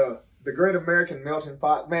 The Great American Melting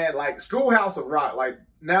Pot, man. Like Schoolhouse of Rock. Like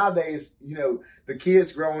nowadays, you know, the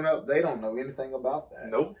kids growing up, they don't know anything about that.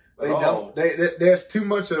 Nope. They don't. There's too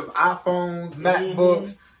much of iPhones,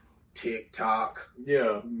 MacBooks, TikTok.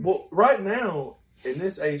 Yeah. Well, right now, in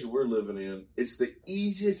this age we're living in, it's the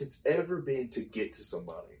easiest it's ever been to get to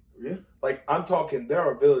somebody. Yeah. Like, I'm talking, there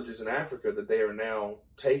are villages in Africa that they are now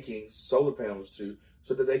taking solar panels to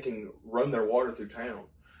so that they can run their water through town.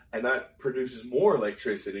 And that produces more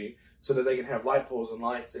electricity so that they can have light poles and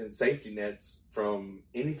lights and safety nets from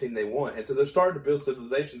anything they want. And so they're starting to build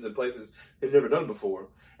civilizations in places they've never done before.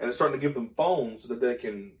 And they're starting to give them phones so that they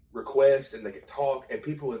can request and they can talk. And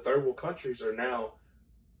people in third world countries are now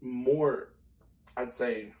more, I would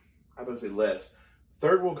say less.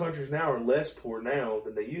 Third world countries now are less poor now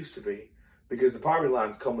than they used to be because the poverty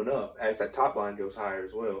line's coming up as that top line goes higher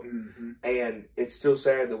as well. Mm-hmm. And it's still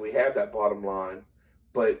sad that we have that bottom line,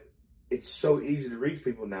 but it's so easy to reach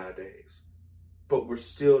people nowadays. But we're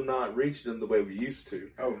still not reaching them the way we used to.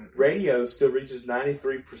 Oh, Radio still reaches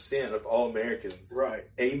 93% of all Americans. right.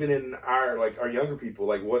 Even in our younger people,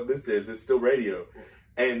 like what this is, it's still radio.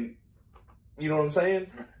 And you know what I'm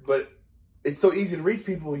saying? But it's so easy to reach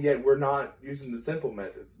people, yet we're not using the simple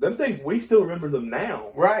methods. Them things, we still remember them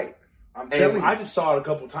now. Right. I'm telling you. I just saw it a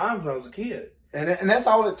couple times when I was a kid. And that's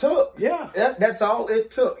all it took. Yeah. That's all it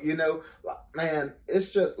took, you know. Man,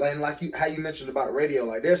 it's just like how you mentioned about radio.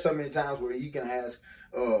 Like, there's so many times where you can ask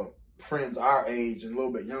friends our age and a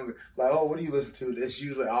little bit younger, like, oh, what do you listen to? It's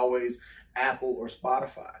usually always Apple or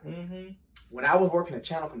Spotify. Mm-hmm. When I was working at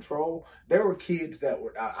Channel Control, there were kids that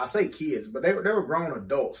were, I say kids, but they were grown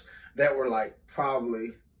adults that were like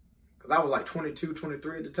probably, because I was like 22,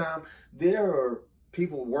 23 at the time. There were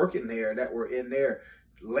people working there that were in their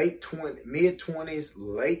mid-20s,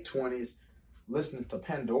 late 20s, listening to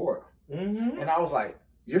Pandora. Mm-hmm. And I was like,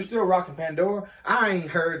 you're still rocking Pandora? I ain't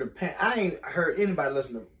heard anybody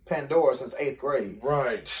listen to Pandora since 8th grade.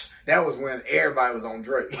 Right. That was when everybody was on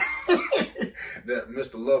Drake. That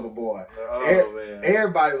Mr. Loverboy. Oh, man.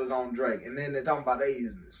 Everybody was on Drake. And then they're talking about they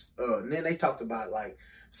using this. And then they talked about, like,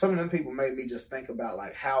 some of them people made me just think about,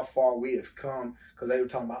 like, how far we have come. Because they were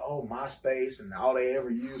talking about, MySpace. And all they ever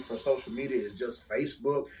use for social media is just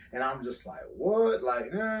Facebook. And I'm just like, what?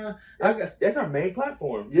 Like, nah. That's our main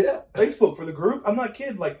platform. Yeah. Facebook for the group. I'm not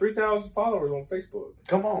kidding. Like 3,000 followers on Facebook.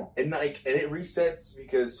 Come on. And it resets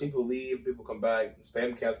because people leave, people come back,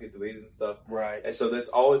 spam accounts get deleted and stuff. Right. And so that's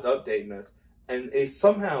always updating us. And it's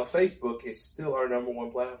somehow Facebook is still our number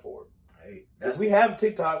one platform. Hey, Because we have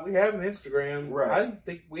TikTok, we have an Instagram. Right. I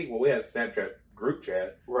think we have Snapchat group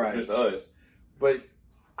chat. Right. Just us. But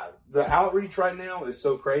the outreach right now is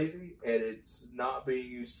so crazy, and it's not being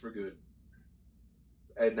used for good.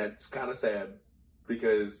 And that's kind of sad,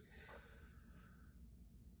 because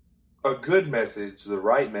a good message, the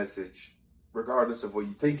right message, regardless of what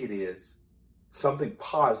you think it is, something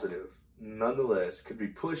positive, nonetheless could be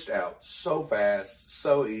pushed out so fast,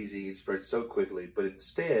 so easy, and spread so quickly. But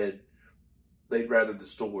instead, they'd rather the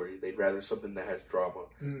story. They'd rather something that has drama,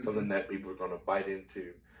 something that people are going to bite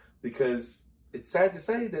into. Because it's sad to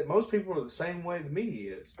say that most people are the same way the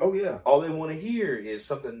media is. Oh, yeah. All they want to hear is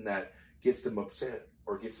something that gets them upset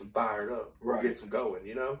or gets them fired up or gets them going,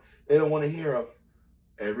 you know? They don't want to hear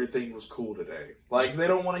everything was cool today. Like, they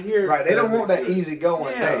don't want to hear... Right, they don't want that easy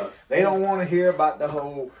going day. They don't want to hear about the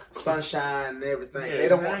whole sunshine and everything. Yeah, they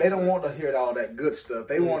don't want to hear all that good stuff.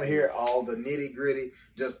 They want to hear all the nitty gritty,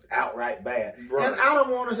 just outright bad. Right. And I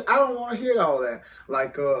don't want to hear all that.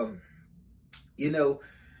 Like, you know,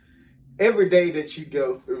 every day that you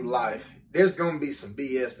go through life, there's going to be some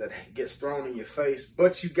BS that gets thrown in your face,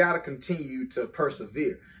 but you got to continue to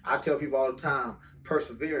persevere. I tell people all the time,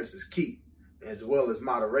 perseverance is key, as well as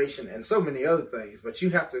moderation and so many other things. But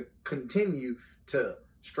you have to continue to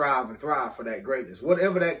strive and thrive for that greatness.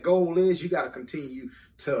 Whatever that goal is, you got to continue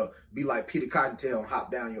to be like Peter Cottontail and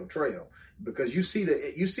hop down your trail, because you see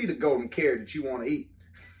the golden carrot that you want to eat.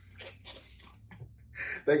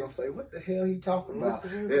 They're going to say, what the hell are you talking about?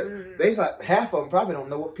 They like, half of them probably don't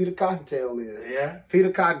know what Peter Cottontail is. Yeah.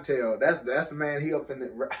 Peter Cottontail, that's the man, he up in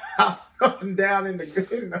the up and down in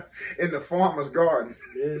the farmer's garden.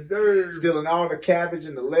 Yes, sir. Stealing all the cabbage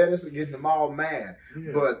and the lettuce and getting them all mad.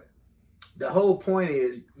 Yeah. But the whole point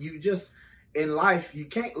is, you just, in life, you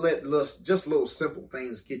can't let just little simple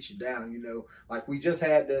things get you down, you know? Like, we just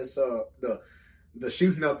had this, the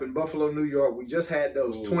shooting up in Buffalo, New York. We just had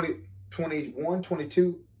those 21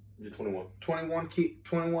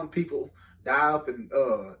 people die up in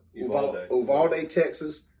Uvalde,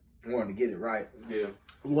 Texas. I wanted to get it right. Yeah.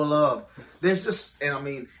 Well, there's just,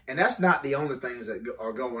 and that's not the only things that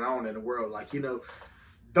are going on in the world. Like, you know,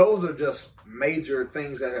 those are just major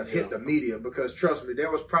things that have hit the media, because trust me,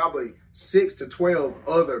 there was probably 6 to 12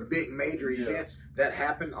 other big major events that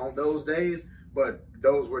happened on those days, but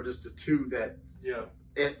those were just the two that,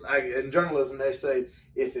 like in journalism, they say,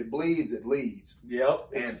 if it bleeds, it leads. Yep,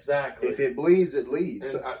 and exactly. If it bleeds, it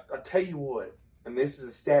leads. And I tell you what, and this is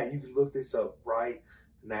a stat, you can look this up right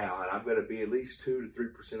now, and I'm going to be at least 2 to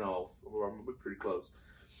 3% off, or I'm going to be pretty close.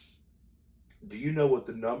 Do you know what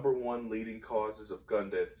the number one leading causes of gun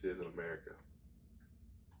deaths is in America?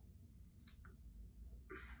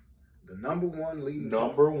 The number one leading...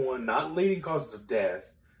 Not leading causes of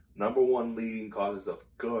death, number one leading causes of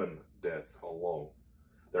gun deaths alone.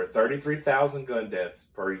 There are 33,000 gun deaths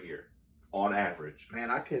per year, on average.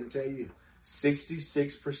 Man, I couldn't tell you.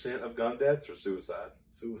 66% of gun deaths are suicide.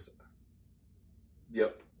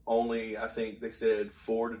 Yep. Only, I think they said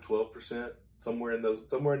 4 to 12%, somewhere in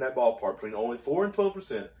that ballpark, between only 4 and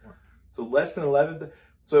 12%. So less than 11.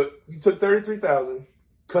 So you took 33,000,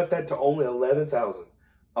 cut that to only 11,000.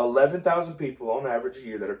 11,000 people on average a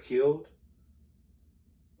year that are killed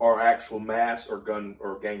are actual mass or gun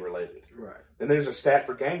or gang related. Right. Then there's a stat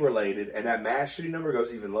for gang related, and that mass shooting number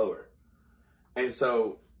goes even lower. And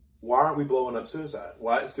so, why aren't we blowing up suicide?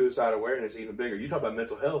 Why is suicide awareness even bigger? You talk about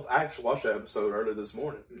mental health. I actually watched that episode earlier this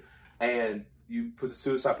morning, and you put the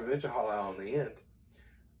suicide prevention hotline on the end,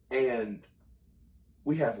 and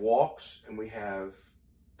we have walks, and we have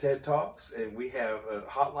TED Talks, and we have a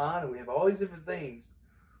hotline, and we have all these different things.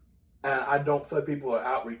 And I don't feel like people are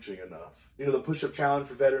outreaching enough. You know, the push-up challenge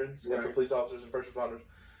for veterans and for police officers and first responders.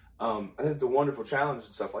 I think it's a wonderful challenge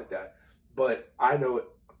and stuff like that. But I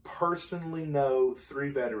personally know 3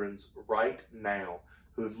 veterans right now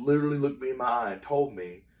who have literally looked me in my eye and told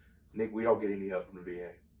me, Nick, we don't get any help from the VA.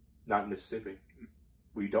 Not in Mississippi.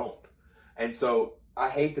 We don't. And so I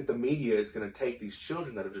hate that the media is going to take these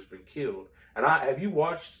children that have just been killed. And have you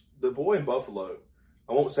watched the boy in Buffalo?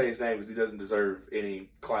 I won't say his name because he doesn't deserve any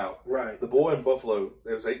clout. Right. The boy in Buffalo,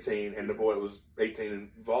 it was 18, and the boy that was 18 in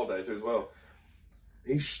Uvalde too as well.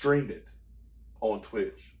 He streamed it on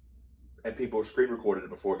Twitch, and people screen recorded it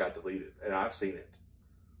before it got deleted, and I've seen it.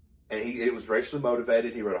 And it was racially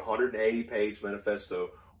motivated. He wrote a 180-page manifesto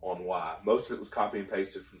on why. Most of it was copy and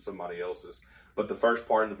pasted from somebody else's, but the first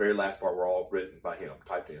part and the very last part were all written by him,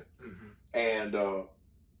 typed in. Mm-hmm. And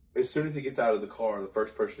as soon as he gets out of the car, the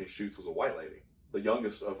first person he shoots was a white lady. The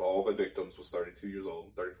youngest of all the victims was 32 years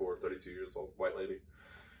old, 34, 32 years old, white lady.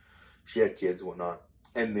 She had kids and whatnot.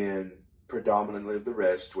 And then predominantly the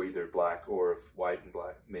rest were either black or white and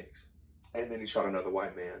black mixed. And then he shot another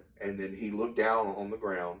white man. And then he looked down on the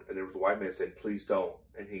ground, and there was a white man saying, please don't.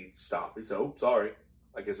 And he stopped. He said, oh, sorry.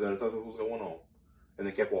 I guess nothing was going on. And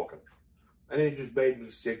they kept walking. And it just made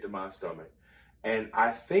me sick to my stomach. And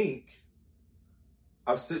I think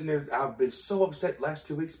I was sitting there, I've been so upset the last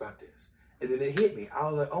 2 weeks about this. And then it hit me. I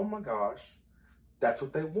was like, oh my gosh, that's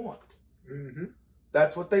what they want. Mm-hmm.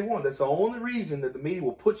 That's what they want. That's the only reason that the media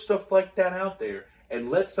will put stuff like that out there and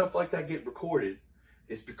let stuff like that get recorded,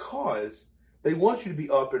 is because they want you to be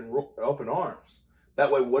up in arms.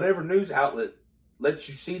 That way, whatever news outlet lets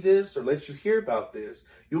you see this or lets you hear about this,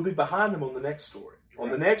 you'll be behind them on the next story. On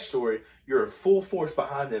the next story, you're in full force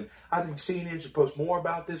behind them. I think CNN should post more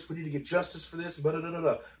about this. We need to get justice for this. Blah, blah, blah,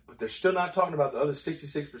 blah. But they're still not talking about the other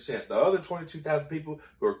 66%, the other 22,000 people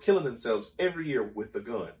who are killing themselves every year with the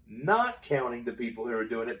gun. Not counting the people who are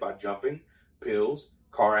doing it by jumping, pills,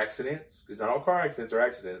 car accidents, because not all car accidents are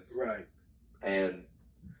accidents. Right. And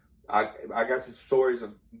I got some stories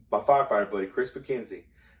of my firefighter buddy, Chris McKenzie.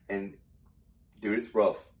 And, dude, it's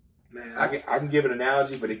rough. Man, I can give an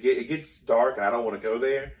analogy, but it gets dark, and I don't want to go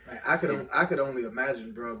there. Man, I could only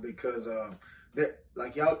imagine, bro, because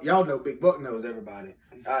like y'all know, Big Buck knows everybody.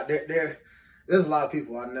 There's a lot of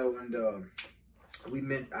people I know, and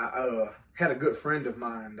I had a good friend of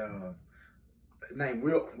mine named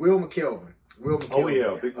Will McKelvin. Will McKelvin. Oh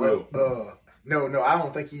yeah, Big Will. No, I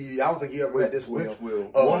don't think he ever met this Will. Which Will?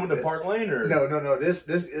 One with the Park Lane, or no.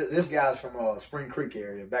 This guy's from Spring Creek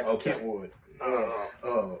area, back in Kentwood.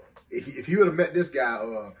 If you would have met this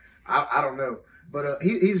guy, I don't know, but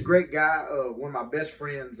he's a great guy. One of my best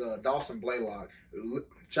friends, Dawson Blaylock,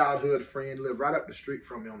 childhood friend, lived right up the street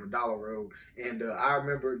from me on the Dollar Road, and I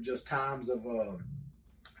remember just times of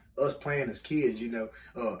us playing as kids. You know,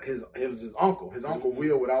 it was his uncle. His uncle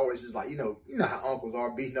Will would always just like, you know how uncles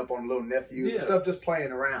are, beating up on little nephews and stuff, just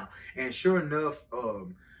playing around. And sure enough,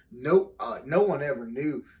 no one ever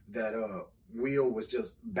knew that Will was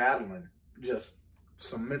just battling just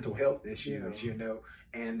some mental health issues, you know.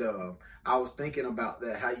 And I was thinking about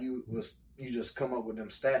that, how you just come up with them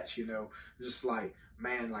stats, you know, just like,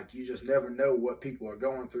 man, like you just never know what people are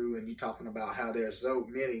going through, and you talking about how there's so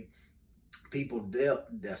many people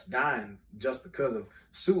that's dying just because of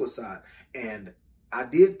suicide. And I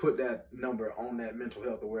did put that number on that mental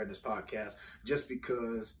health awareness podcast just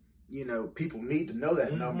because, you know, people need to know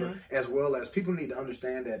that number, as well as people need to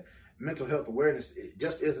understand that mental health awareness, it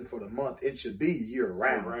just isn't for the month. It should be year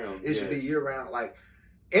round. It should be year round. Like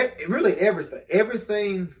really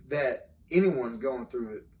everything that anyone's going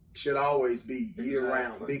through should always be year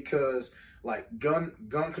round, because like gun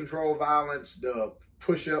control violence, the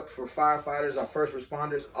push up for firefighters, our first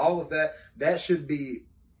responders, all of that should be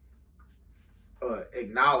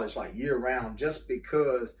acknowledged like year round, just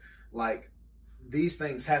because like these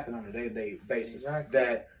things happen on a day-to-day basis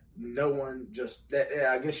that no one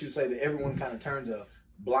I guess you'd say that everyone kind of turns a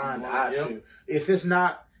blind eye to. If it's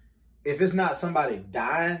not somebody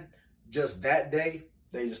dying just that day,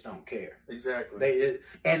 they just don't care. Exactly.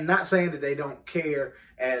 And not saying that they don't care,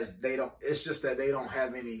 it's just that they don't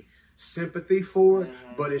have any sympathy for it,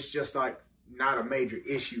 but it's just like not a major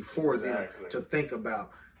issue for them to think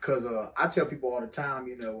about. Because I tell people all the time,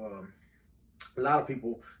 you know, a lot of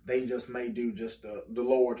people, they just may do just the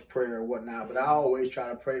Lord's Prayer or whatnot, but I always try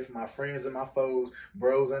to pray for my friends and my foes,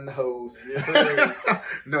 bros and the hoes.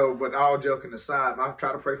 No, but all joking aside, I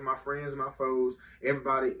try to pray for my friends and my foes,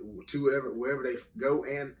 everybody, wherever they go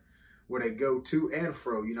and where they go to and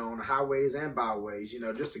fro, you know, on the highways and byways, you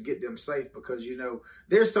know, just to get them safe, because, you know,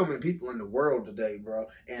 there's so many people in the world today, bro,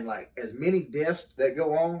 and like as many deaths that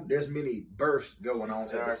go on, there's many births going on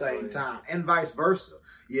at the same time, and vice versa,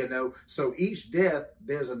 you know. So each death,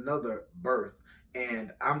 there's another birth.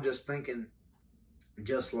 And I'm just thinking,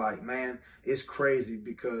 just like, man, it's crazy,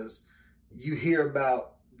 because you hear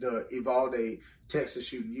about the Uvalde, Texas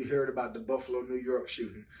shooting. You heard about the Buffalo, New York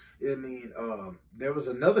shooting. I mean, there was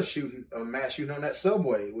another shooting, a mass shooting on that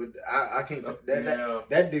subway. With I can't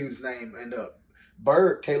that dude's name, and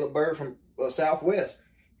Caleb Bird from Southwest.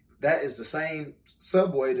 That is the same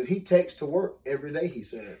subway that he takes to work every day, he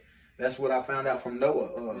said. That's what I found out from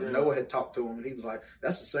Noah. Noah had talked to him, and he was like,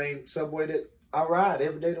 that's the same subway that I ride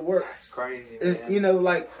every day to work. That's crazy, man. And, you know,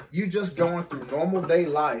 like, you just going through normal day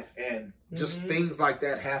life, and just things like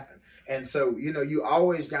that happen. And so, you know, you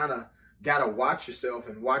always gotta watch yourself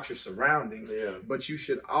and watch your surroundings. Yeah. But you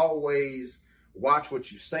should always watch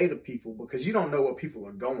what you say to people, because you don't know what people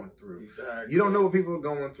are going through. Exactly. You don't know what people are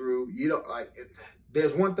going through. You don't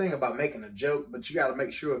there's one thing about making a joke, but you got to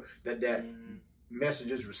make sure that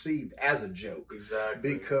message is received as a joke.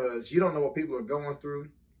 Exactly. Because you don't know what people are going through.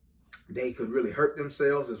 They could really hurt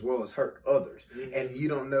themselves as well as hurt others. And you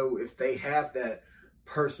don't know if they have that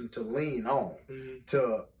person to lean on,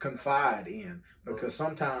 to confide in, because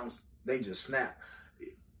sometimes they just snap.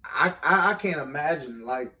 I can't imagine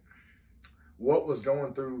like what was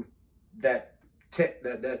going through that guy,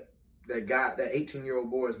 that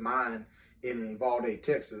 18-year-old boy's mind in Uvalde,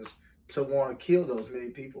 Texas, to want to kill those many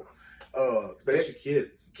people. Especially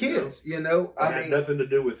kids. Kids, you know. I mean, had nothing to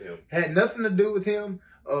do with him. Had nothing to do with him.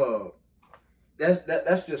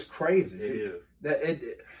 That's just crazy. It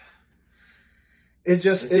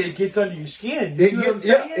is. It gets under your skin.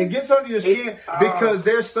 It gets under your skin because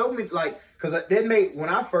there's so many, like, because when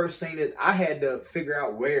I first seen it, I had to figure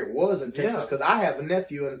out where it was in Texas because I have a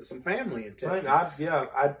nephew and some family in Texas.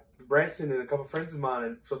 Branson and a couple friends of mine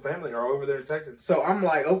and some family are over there in Texas. So I'm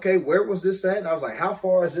like, okay, where was this at? And I was like, how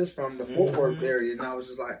far is this from the Fort Worth area? And I was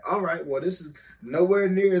just like, all right, well, this is nowhere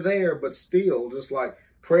near there, but still just like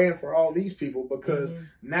praying for all these people because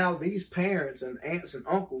now these parents and aunts and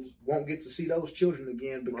uncles won't get to see those children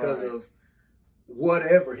again because of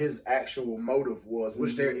whatever his actual motive was,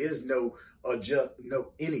 which there is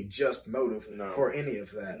any just motive for any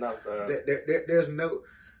of that. Not that. There's no.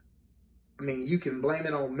 I mean, you can blame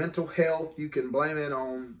it on mental health. You can blame it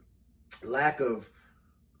on lack of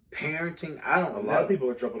parenting. I don't know. A lot of people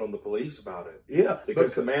are jumping on the police about it. Yeah.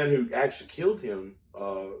 Because the man who actually killed him,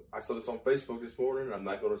 I saw this on Facebook this morning. I'm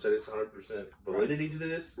not going to say it's 100% validity to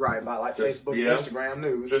this. Right, by like Facebook, Instagram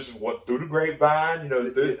news. Just what through the grapevine,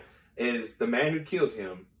 is the man who killed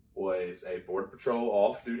him was a Border Patrol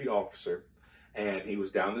off-duty officer, and he was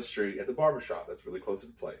down the street at the barbershop that's really close to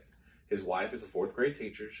the place. His wife is a 4th grade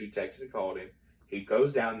teacher. She texted and called him. He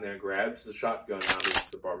goes down there, grabs the shotgun out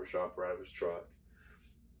of the barbershop or out of his truck,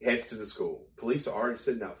 heads to the school. Police are already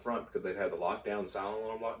sitting out front because they've had the lockdown, the silent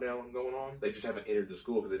alarm lockdown going on. They just haven't entered the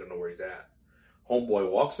school because they don't know where he's at.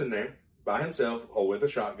 Homeboy walks in there by himself with a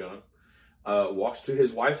shotgun, walks to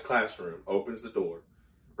his wife's classroom, opens the door,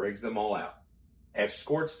 brings them all out,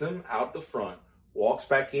 escorts them out the front, walks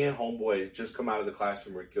back in. Homeboy has just come out of the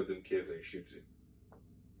classroom where he killed them kids and he shoots him.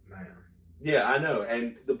 Man. Yeah, I know.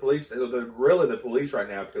 And the police, they're grilling the police right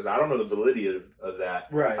now because I don't know the validity of that.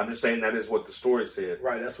 Right. I'm just saying that is what the story said.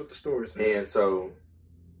 Right, that's what the story said. And so,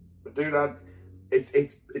 but dude,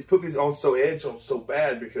 it's put me on so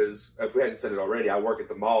bad because if we hadn't said it already, I work at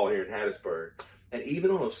the mall here in Hattiesburg. And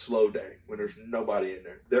even on a slow day, when there's nobody in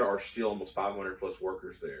there are still almost 500 plus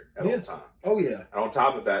workers there at all time. Oh, yeah. And on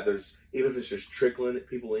top of that, even if it's just trickling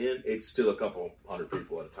people in, it's still a couple hundred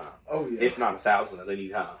people at a time. Oh, yeah. If not 1,000 that they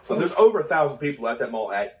need time. So there's over 1,000 people at that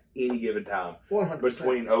mall at any given time 100%.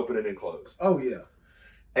 Between opening and close. Oh, yeah.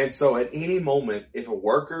 And so at any moment, if a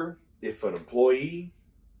worker, if an employee,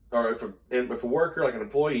 or if a worker, like an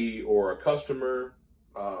employee or a customer,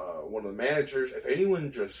 one of the managers, if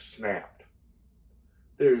anyone just snapped,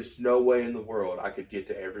 there's no way in the world I could get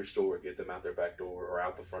to every store, get them out their back door or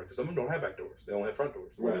out the front, because some of them don't have back doors. They only have front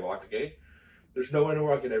doors. Where they lock the gate. There's no way in the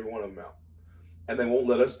world I can get every one of them out. And they won't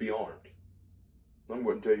let us be armed. I'm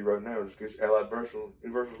going to tell you right now, just in case Allied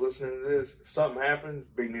Universal's listening to this, if something happens,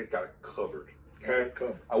 Big Nick got it covered. Okay?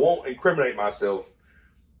 I won't incriminate myself.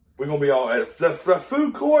 We're going to be all at the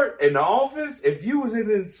food court in the office. If you was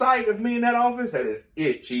in sight of me in that office, that is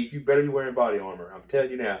it, Chief. You better be wearing body armor. I'm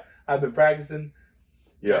telling you now. I've been practicing.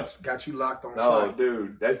 Yeah. Got you locked on no, sight.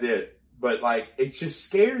 Dude, that's it. But, like, it just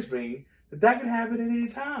scares me that can happen at any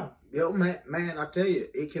time. Yo, man, I tell you,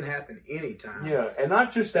 it can happen anytime. Yeah, and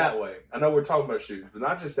not just that way. I know we're talking about shoes, but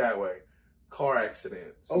not just that way. Car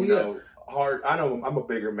accidents. Oh, you know, I know I'm a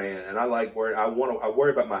bigger man, and I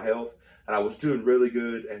worry about my health, and I was doing really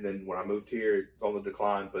good, and then when I moved here, it's on the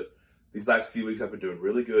decline, but these last few weeks I've been doing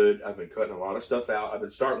really good. I've been cutting a lot of stuff out. I've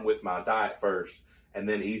been starting with my diet first, and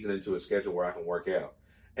then easing into a schedule where I can work out.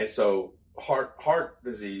 And so heart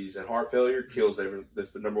disease and heart failure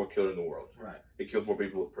that's the number one killer in the world. Right. It kills more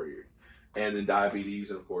people per year. And then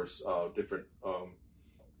diabetes and, of course, different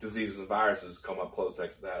diseases and viruses come up close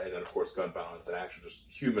next to that. And then, of course, gun violence and actual just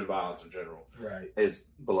human violence in general is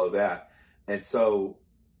below that. And so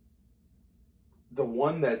the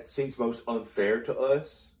one that seems most unfair to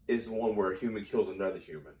us is the one where a human kills another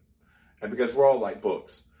human. And because we're all like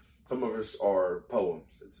books. Some of us are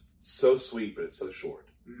poems. It's so sweet, but it's so short.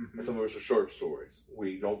 Mm-hmm. And some of us are short stories.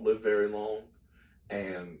 We don't live very long,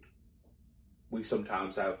 and we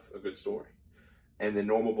sometimes have a good story. And then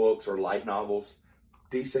normal books or light novels,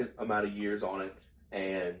 decent amount of years on it,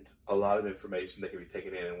 and a lot of information that can be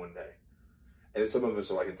taken in one day. And then some of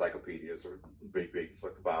us are like encyclopedias or big,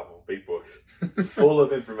 like the Bible, big books, full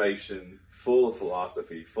of information, full of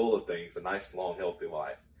philosophy, full of things, a nice, long, healthy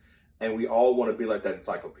life. And we all want to be like that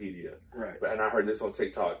encyclopedia. Right. And I heard this on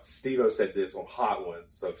TikTok. Steve-O said this on Hot Ones.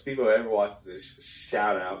 So if Steve-O ever watches this,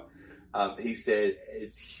 shout out. He said,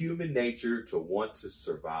 it's human nature to want to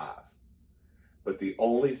survive. But the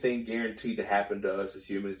only thing guaranteed to happen to us as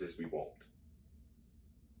humans is we won't.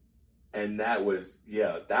 And that was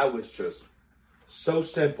just so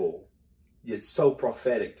simple, yet so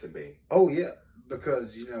prophetic to me. Oh, yeah.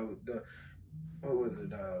 Because, what was it?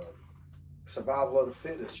 survival of the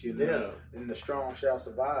fittest, you know. Yeah. And the strong shall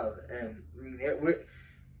survive. And I mean,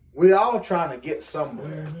 we all trying to get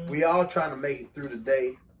somewhere. Mm-hmm. We all trying to make it through the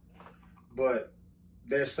day, but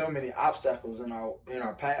there's so many obstacles in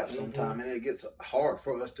our path sometimes, and it gets hard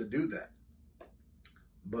for us to do that.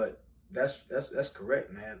 But that's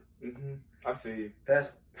correct, man. Mm-hmm. I feel you.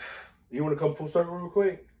 You want to come full circle real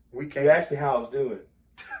quick? We can. You asked me how I was doing,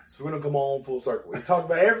 so we're gonna come on full circle. We talked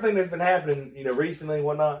about everything that's been happening, recently and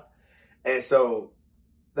whatnot. And so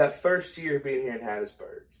that first year being here in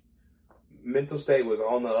Hattiesburg, mental state was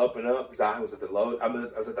on the up and up because I was at the low. I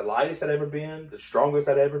was at the lightest I'd ever been, the strongest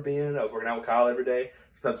I'd ever been. I was working out with Kyle every day,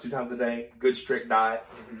 slept 2 times a day, good strict diet.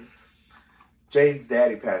 Mm-hmm. Jaden's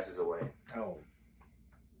daddy passes away.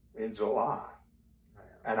 In July,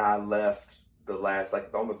 and I left the last,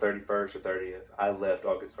 on the 31st or 30th. I left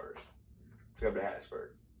August 1st to come to Hattiesburg.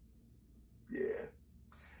 Yeah.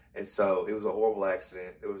 And so it was a horrible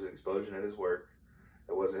accident. It was an explosion at his work.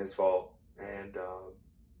 It wasn't his fault. And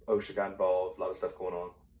OSHA got involved, a lot of stuff going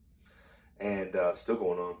on. And still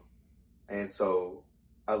going on. And so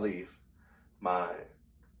I leave. My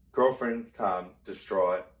girlfriend at the time,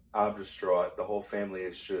 distraught. I'm distraught. The whole family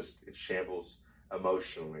is just in shambles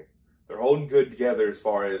emotionally. They're holding good together as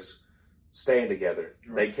far as staying together.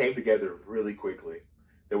 Right. They came together really quickly.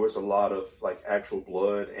 There was a lot of actual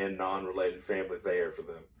blood and non-related family there for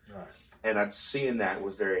them. Right. And seeing that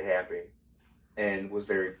was very happy and was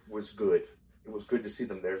good. It was good to see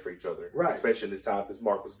them there for each other. Right. Especially in this time because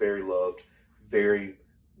Mark was very loved, very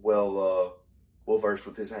well versed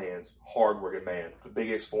with his hands, hard-working man. The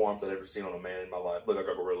biggest forearms I've ever seen on a man in my life. Looked like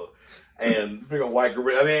a gorilla. And big old white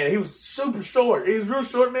gorilla. I mean, he was super short. He was real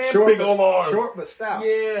short, man. Big old arms. Short but stout.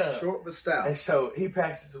 Yeah. Short but stout. And so he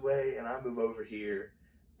passes away, and I move over here,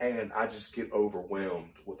 and I just get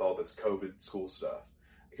overwhelmed with all this COVID school stuff.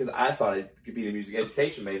 Because I thought I could be a music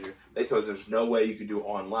education major. They told us there's no way you can do it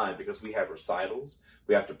online because we have recitals.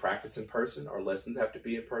 We have to practice in person. Our lessons have to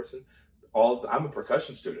be in person. I'm a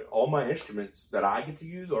percussion student. All my instruments that I get to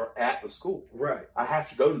use are at the school. Right. I have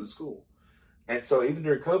to go to the school. And so even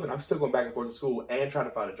during COVID, I'm still going back and forth to school and trying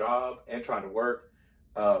to find a job and trying to work.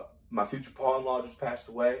 My future pa-in-law just passed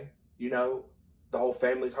away. The whole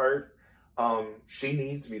family's hurt. She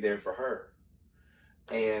needs me there for her.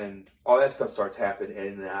 And all that stuff starts happening.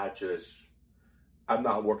 And I'm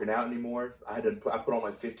not working out anymore. I put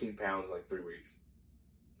on 15 pounds in 3 weeks.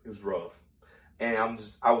 It was rough. And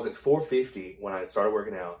I was at 450 when I started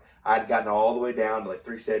working out. I had gotten all the way down to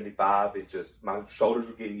 375. It just, my shoulders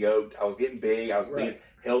were getting yoked. I was getting big. I was being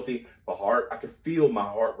healthy. I could feel my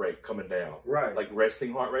heart rate coming down. Right.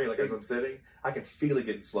 Resting heart rate, as I'm sitting. I could feel it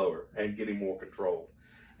getting slower and getting more controlled.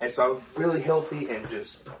 And so I was really healthy and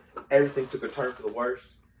just everything took a turn for the worst.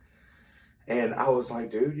 And I was like,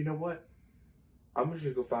 dude, you know what? I'm just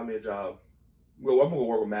going to go find me a job. I'm going to go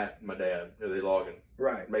work with Matt and my dad. They logging.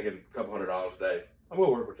 Right. Making a couple $100 a day. I'm going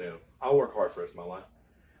to work with them. I'll work hard for the rest of my life.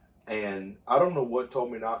 And I don't know what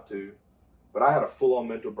told me not to, but I had a full-on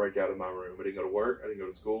mental breakout in my room. I didn't go to work. I didn't go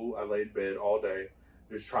to school. I laid in bed all day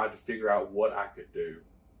just trying to figure out what I could do.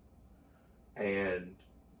 And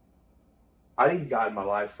I didn't guide my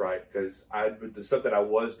life right because the stuff that I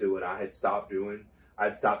was doing, I had stopped doing. I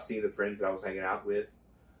had stopped seeing the friends that I was hanging out with.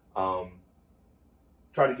 Trying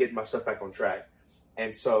to get my stuff back on track.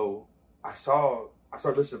 And so I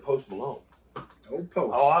started listening to Post Malone. Post.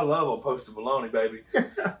 Oh, I love old Post Malone, baby.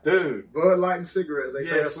 Dude. Bud Light and cigarettes. They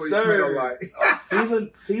say that's what he smell like.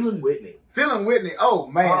 Feeling Whitney. Feeling Whitney. Oh,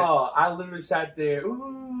 man. Oh, I literally sat there.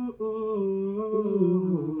 Ooh, ooh,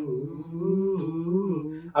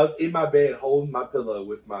 ooh. I was in my bed holding my pillow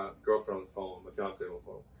with my girlfriend on the phone, my fiance on the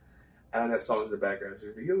phone. And that song in the background. She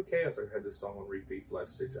said, "Are you okay?" I was like, I had this song on repeat for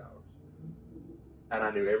 6 hours. And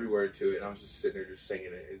I knew every word to it. And I was just sitting there just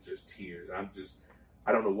singing it. It's just tears.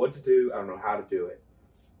 I don't know what to do. I don't know how to do it.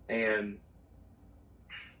 And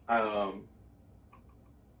not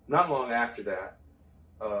long after that,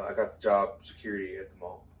 I got the job security at the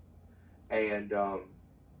mall. And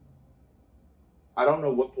I don't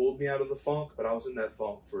know what pulled me out of the funk, but I was in that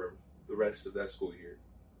funk for the rest of that school year.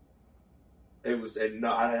 It was, and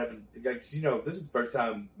no, I haven't, this is the first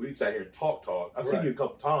time we've sat here and talk. I've seen you a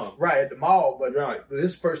couple times. Right, at the mall, but this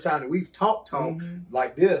is the first time that we've talked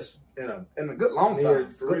like this in a good long time. Yeah,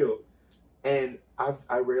 for real. And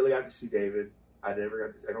I rarely got to see David. I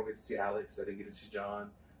don't get to see Alex. I didn't get to see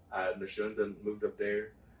John. Nashunda moved up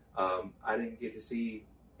there. I didn't get to see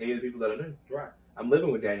any of the people that I knew. Right. I'm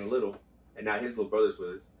living with Daniel Little, and now his little brother's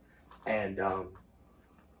with us. And, I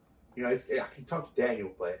can talk to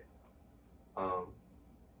Daniel, but I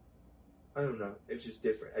don't know. It's just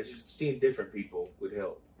different. Seeing different people would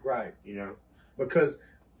help. Right. You know? Because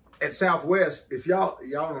at Southwest, if y'all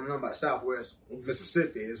don't know about Southwest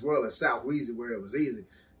Mississippi as well as South Weezy, where it was easy.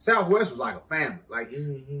 Southwest was like a family. Like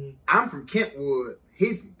I'm from Kentwood,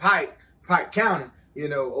 he from Pike County. You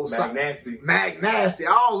know, Magnasty,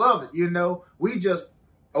 all of it. You know, we just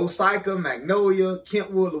Osika, Magnolia,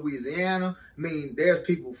 Kentwood, Louisiana. I mean, there's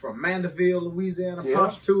people from Mandeville, Louisiana,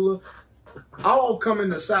 Ponchatoula, all coming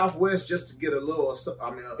to Southwest just to get a little.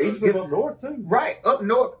 I mean, even up north too. Right, up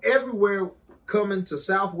north, everywhere coming to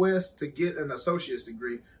Southwest to get an associate's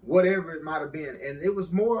degree, whatever it might have been, and it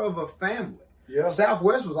was more of a family. Yeah,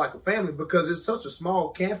 Southwest was like a family because it's such a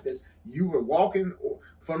small campus. You were walking.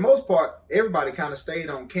 For the most part, everybody kind of stayed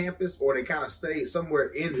on campus, or they kind of stayed somewhere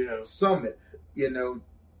in Summit. You know.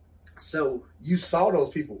 So you saw those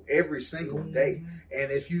people every single day.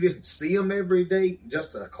 And if you didn't see them every day,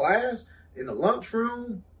 just a class, in the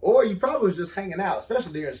lunchroom, or you probably was just hanging out,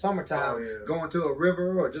 especially during summertime, going to a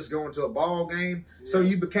river or just going to a ball game. Yeah. So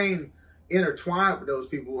you became intertwined with those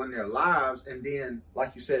people in their lives. And then,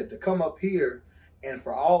 like you said, to come up here and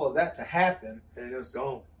for all of that to happen. And it was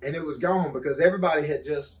gone. And it was gone because everybody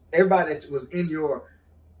that was in your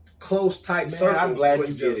close, tight circle. I'm glad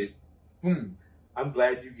you get it. I'm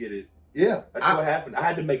glad you get it. Yeah. That's what happened. I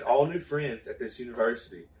had to make all new friends at this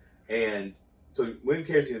university. And so William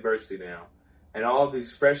Cares University now, and all of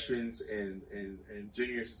these freshmen and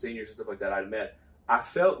juniors and seniors and stuff like that I met, I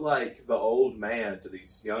felt like the old man to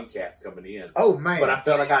these young cats coming in. Oh, man. But I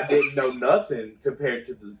felt like I didn't know nothing compared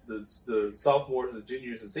to the sophomores, the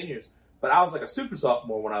juniors, and seniors. But I was like a super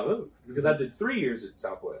sophomore when I moved because I did 3 years at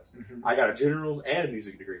Southwest. I got a generals and a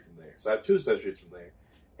music degree from there. So I have 2 associates from there.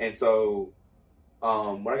 And so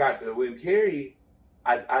when I got to William Carey,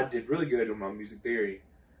 I did really good with my music theory.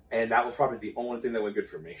 And that was probably the only thing that went good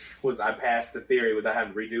for me was I passed the theory without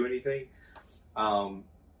having to redo anything.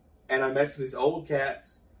 And I met some of these old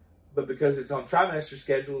cats, but because it's on trimester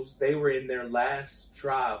schedules, they were in their last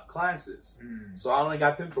try of classes. So I only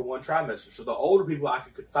got them for 1 trimester. So the older people I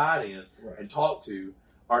could confide in and talk to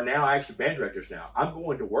are now actually band directors now. I'm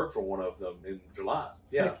going to work for one of them in July.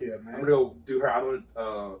 Yeah, Heck yeah, man. I'm going to go do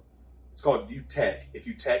her. It's called U-Tech. If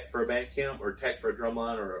you tech for a band camp or tech for a drum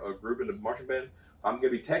line or a group in the marching band, I'm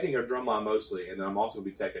going to be teching a drum line mostly, and then I'm also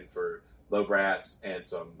going to be teching for low brass and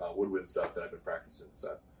some woodwind stuff that I've been practicing.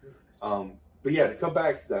 So, but yeah, to come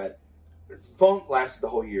back to that, funk lasted the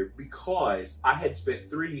whole year because I had spent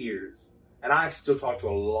 3 years, and I still talk to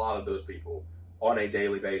a lot of those people on a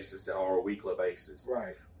daily basis or a weekly basis.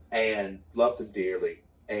 Right. And loved them dearly.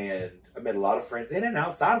 And I met a lot of friends in and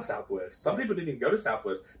outside of Southwest. Some people didn't even go to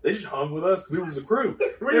Southwest. They just hung with us because we was a crew.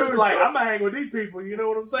 It was like, I'm going to hang with these people. You know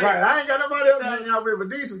what I'm saying? Right. I ain't got nobody else hanging out with, but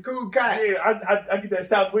these some cool cats. Yeah, I get that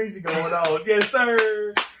South Weezy going on. Yes,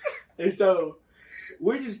 sir. And so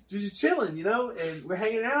we're just chilling, you know, and we're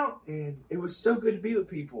hanging out. And it was so good to be with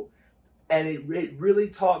people. And it really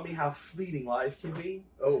taught me how fleeting life can be.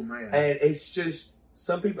 Oh, man. And it's just,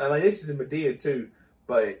 some people, like this is in Medea too,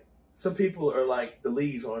 but some people are like the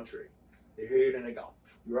leaves on a tree. They're here and they're gone.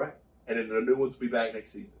 Right. And then the new ones will be back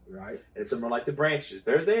next season. Right. And some are like the branches.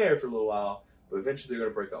 They're there for a little while, but eventually they're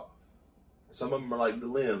going to break off. Some of them are like the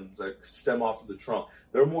limbs that stem off of the trunk.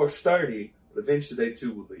 They're more sturdy, but eventually they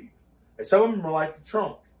too will leave. And some of them are like the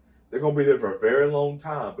trunk. They're going to be there for a very long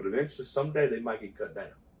time, but eventually someday they might get cut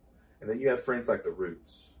down. And then you have friends like the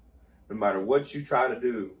roots. No matter what you try to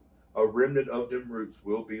do, a remnant of them roots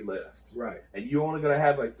will be left. Right. And you're only going to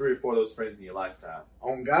have like 3 or 4 of those friends in your lifetime.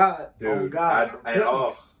 On God. Dude, on God.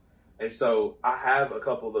 And so I have a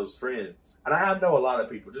couple of those friends. And I know a lot of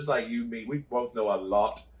people, just like you, me. We both know a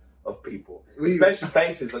lot of people. Especially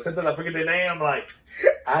faces. Like sometimes I forget their name. I'm like,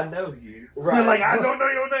 I know you. Right. Like, I don't know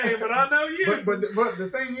your name, but I know you. But the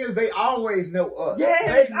thing is, they always know us.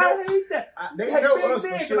 Yes, I hate that. They know us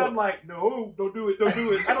for sure. And I'm like, no, don't do it. Don't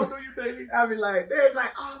do it. I don't know you, baby. I be like, they're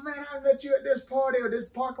like, oh man, I met you at this party or this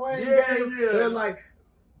Park Lane game. Yeah. They're like,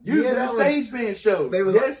 using the stage band show. They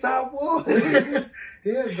was yes, I was.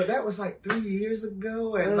 Yeah, but that was like 3 years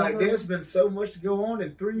ago, and like there's been so much to go on.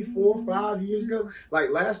 And 3, 4, 5 years ago, like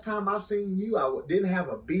last time I seen you, I didn't have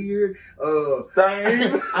a beard.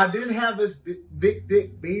 I didn't have this big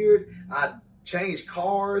thick beard. I changed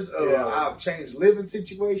cars. I've changed living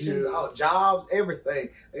situations, jobs, everything.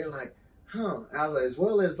 They're like, huh? I was like, as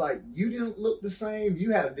well as like you didn't look the same.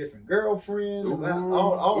 You had a different girlfriend,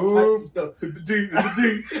 all types of stuff.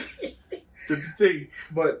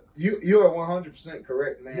 But you are 100%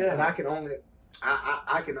 correct, man. Yeah. And I can only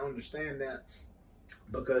I can understand that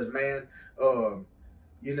because, man,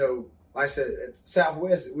 you know, like I said, at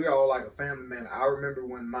Southwest, we're all like a family, man. I remember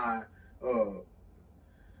when my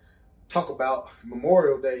talk about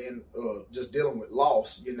Memorial Day and just dealing with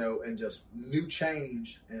loss, you know, and just new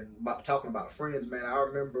change, and talking about friends, man. I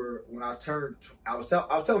remember when I was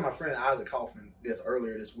telling my friend Isaac Hoffman this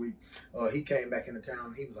earlier this week. He came back into town.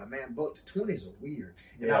 And he was like, "Man, Buck, the 20s are weird."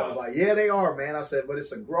 And I was like, "Yeah, they are, man." I said, "But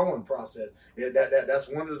it's a growing process. That's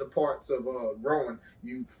one of the parts of growing.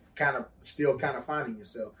 You still kind of finding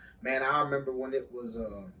yourself, man." I remember when it was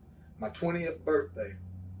my 20th birthday.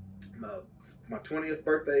 My 20th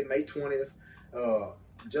birthday, May 20th,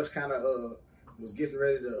 just kind of was getting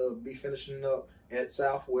ready to be finishing up at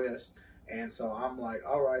Southwest. And so I'm like,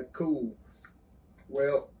 all right, cool.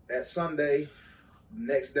 Well, that Sunday,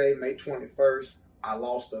 next day, May 21st, I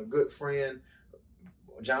lost a good friend,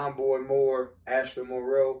 John Boy Moore, Ashley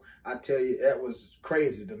Moreau. I tell you, that was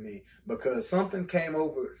crazy to me because something came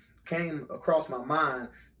across my mind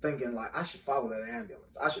thinking like, I should follow that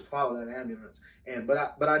ambulance.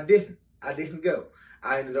 But I didn't. I didn't go.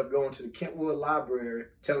 I ended up going to the Kentwood Library,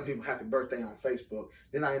 telling people happy birthday on Facebook.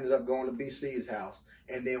 Then I ended up going to BC's house.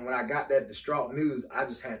 And then when I got that distraught news, I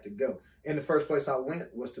just had to go. And the first place I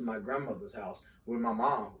went was to my grandmother's house where my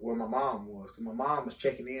mom was. Because my mom was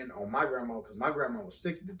checking in on my grandma because my grandma was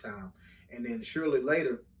sick at the time. And then surely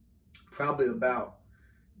later, probably about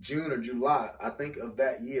June or July, I think of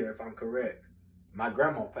that year, if I'm correct, my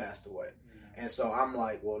grandma passed away. And so I'm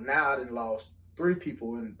like, well, now I done lost 3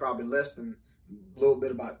 people in probably less than a little bit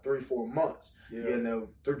about 3-4 months. Yeah. You know,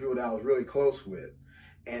 3 people that I was really close with.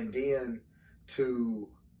 And then to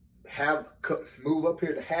move up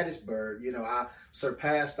here to Hattiesburg, you know, I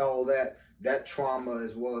surpassed all that trauma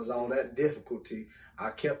as well as all that difficulty.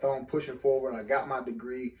 I kept on pushing forward. I got my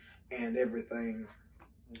degree and everything.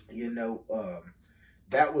 You know,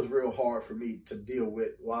 that was real hard for me to deal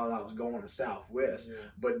with while I was going to Southwest. Yeah.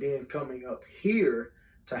 But then coming up here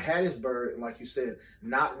to Hattiesburg, like you said,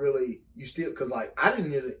 not really. Because like I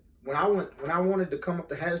didn't really, when I wanted to come up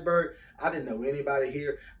to Hattiesburg, I didn't know anybody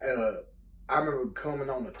here. I remember coming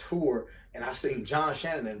on a tour and I seen John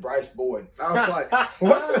Shannon and Bryce Boyd. I was like,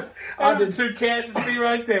 "What?" I did 2 Kansas City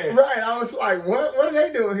right there. Right. I was like, "What are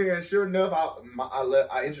they doing here?" And sure enough,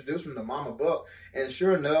 I introduced them to Mama Buck, and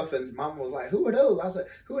sure enough, and Mama was like, "Who are those?" I said,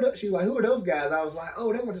 "Who are those?" She's like, "Who are those guys?" I was like,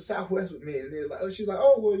 "Oh, they went to Southwest with me." And they're like, she's like,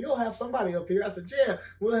 "Oh, well, you'll have somebody up here." I said, "Yeah,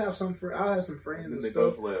 we'll have some. I'll have some friends." And and they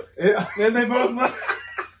stuff. both left. Yeah. Then they both left.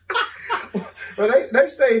 But they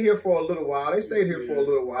stayed here for a little while. I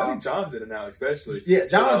think John's in and out, especially. Yeah,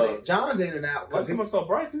 John's in and out. Last time I saw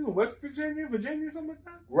Bryce, he was in West Virginia, something like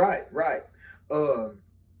that. Right.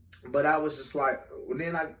 But I was just like,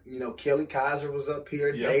 then Kelly Kaiser was up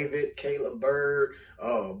here, yep. David, Caleb Bird,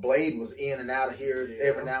 Blade was in and out of here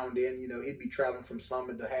every now and then. You know, he'd be traveling from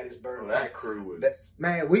Summit to Hattiesburg. Well, that crew was...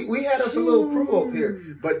 Man, we had us a little crew up here.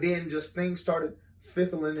 But then just things started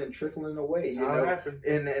fickling and trickling away, you know,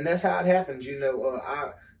 and that's how it happens, you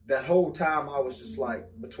know. That whole time I was just like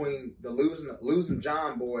between the losing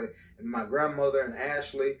John Boy and my grandmother and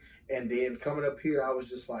Ashley, and then coming up here, I was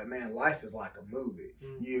just like, man, life is like a movie,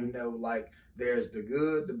 you know, like there's the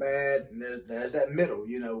good, the bad, and there's that middle,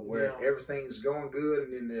 you know, where everything's going good,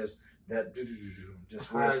 and then there's that just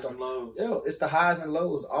highs and lows. Yeah, it's the highs and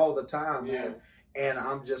lows all the time, man. And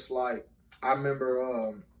I'm just like, I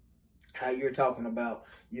remember how you're talking about,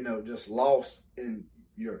 you know, just lost in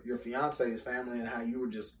your fiance's family and how you were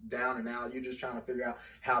just down and out. You're just trying to figure out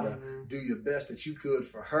how to do your best that you could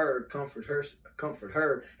for her, comfort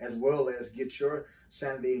her, as well as get your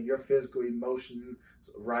sanity and your physical emotions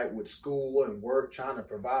right with school and work, trying to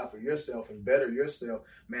provide for yourself and better yourself.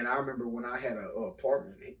 Man, I remember when I had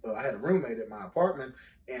I had a roommate at my apartment,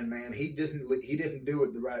 and man, he didn't do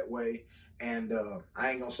it the right way. And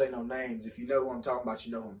I ain't gonna say no names. If you know who I'm talking about,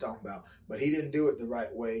 you know who I'm talking about. But he didn't do it the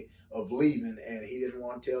right way of leaving, and he didn't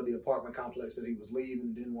want to tell the apartment complex that he was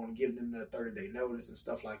leaving, didn't want to give them the 30-day notice and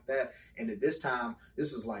stuff like that. And at this time,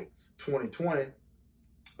 this was like 2020.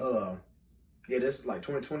 This is like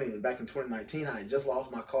 2020, and back in 2019, I had just lost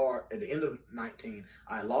my car. At the end of 19,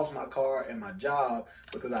 I had lost my car and my job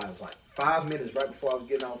because I was like 5 minutes right before I was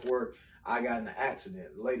getting off work. I got in an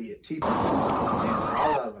accident. The lady had T-boned me, and so I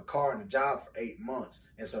was out of a car and a job for 8 months.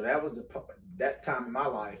 And so that was that time in my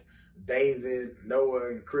life. David,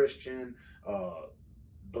 Noah, and Christian,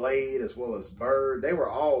 Blade, as well as Bird, they were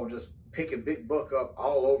all just picking Big Buck up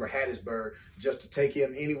all over Hattiesburg just to take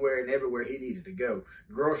him anywhere and everywhere he needed to go.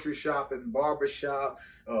 Grocery shopping, barber shop,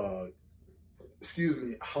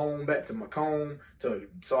 home back to Macomb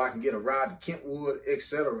so I can get a ride to Kentwood,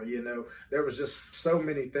 etc. There was just so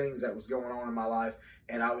many things that was going on in my life,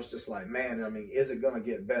 and I was just like, man, I mean, is it gonna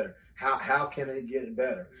get better? How can it get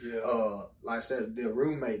better? Yeah. Like I said, the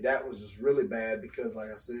roommate, that was just really bad because, like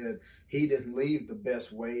I said, he didn't leave the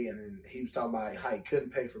best way, and then he was talking about how he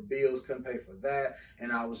couldn't pay for bills, couldn't pay for that,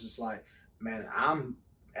 and I was just like, man, I'm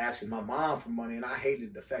asking my mom for money, and I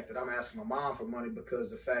hated the fact that I'm asking my mom for money because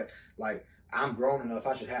the fact, like, I'm grown enough,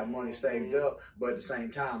 I should have money saved up, but at the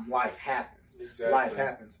same time, life happens. Exactly. Life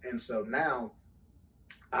happens. And so now,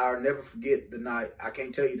 I'll never forget the night, I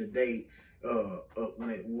can't tell you the date when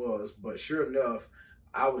it was, but sure enough,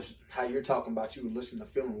 how you're talking about you were listening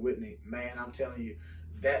to Phil and Whitney, man, I'm telling you,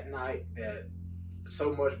 that night that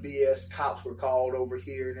so much BS, cops were called over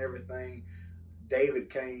here and everything, David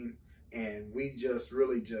came, and we just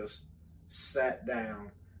really just sat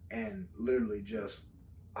down and literally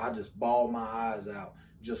I just bawled my eyes out.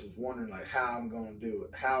 Just was wondering like how I'm gonna do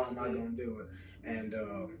it. How am I gonna do it? And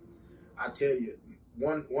I tell you,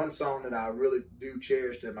 one song that I really do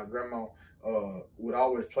cherish that my grandma would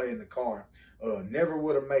always play in the car, "Never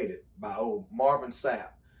Would Have Made It" by old Marvin Sapp.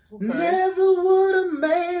 Okay. Never would have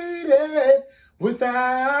made it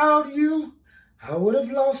without you. I would have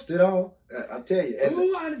lost it all. I tell you.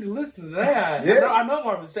 Ooh, I need to listen to that. Yeah. I know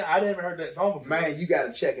Marvin Sapp. I never heard that song before. Man, you got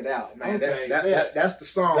to check it out, man. Okay, that's the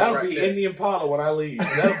song. That'll right be there. Indian Impala when I leave.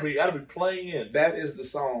 That'll be playing. That is the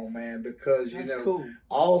song, man, because That's cool.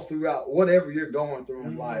 all throughout whatever you're going through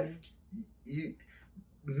in life,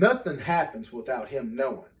 nothing happens without him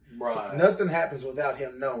knowing. Right. Nothing happens without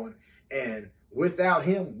him knowing, and without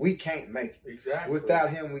him, we can't make it. Exactly. Without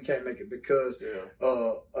him, we can't make it because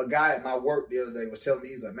a guy at my work the other day was telling me,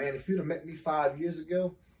 he's like, man, if you'd have met me 5 years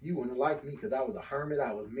ago, you wouldn't have liked me because I was a hermit.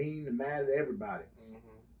 I was mean and mad at everybody.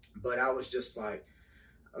 But I was just like,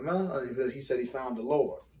 he said he found the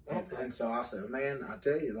Lord. And so I said, man, I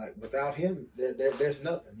tell you, like, without him, there's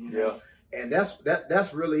nothing. Yeah. And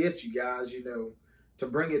that's really it, you guys, to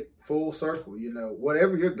bring it full circle.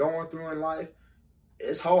 Whatever you're going through in life,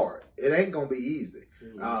 it's hard. It ain't gonna be easy.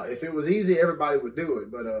 If it was easy, everybody would do it.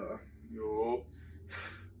 But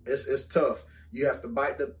it's tough. You have to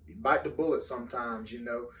bite the bullet sometimes,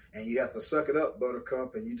 and you have to suck it up,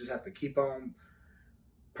 Buttercup, and you just have to keep on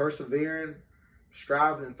persevering,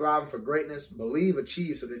 striving and thriving for greatness. Believe,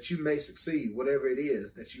 achieve, so that you may succeed, whatever it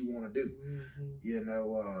is that you want to do.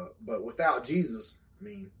 But without Jesus, I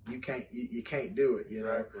mean, you can't do it.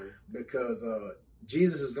 Exactly. Because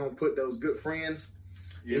Jesus is gonna put those good friends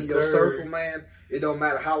in your circle, man. It don't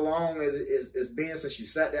matter how long it's been since you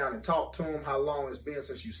sat down and talked to him, how long it's been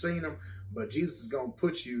since you've seen him, but Jesus is going to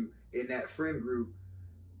put you in that friend group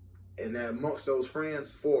and that amongst those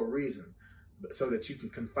friends for a reason, so that you can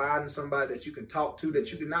confide in somebody that you can talk to,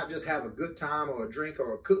 that you can not just have a good time or a drink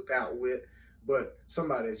or a cookout with, but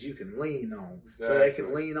somebody that you can lean on. Exactly. So they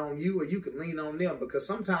can lean on you or you can lean on them, because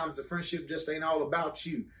sometimes the friendship just ain't all about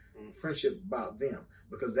you. Friendship about them,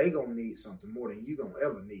 because they gonna need something more than you gonna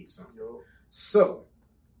ever need something. So,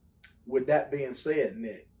 with that being said,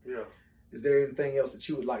 Nick, is there anything else that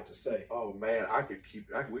you would like to say? Oh man,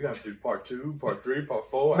 we gotta do part 2, part 3,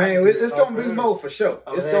 part 4. Man, it's gonna be more for sure.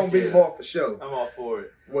 It's gonna be more for sure. I'm all for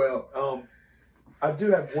it. Well, I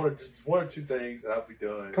do have one or two things, and I'll be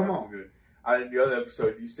done. Come on. Good. In the other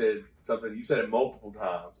episode, you said something. You said it multiple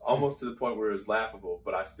times, almost to the point where it was laughable,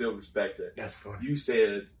 but I still respect it. That's funny. You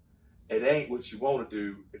said, it ain't what you want to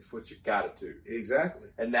do, it's what you got to do. Exactly.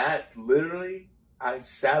 And that literally, I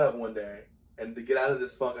sat up one day, and to get out of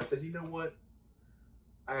this funk, I said, you know what?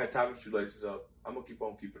 I got to tie my shoelaces up. I'm going to keep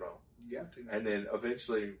on keeping on. You got to. And then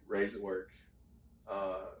eventually, raised at work.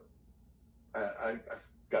 I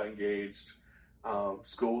got engaged.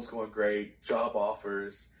 School's going great. Job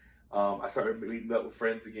offers. I started meeting up with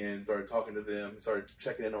friends again, started talking to them, started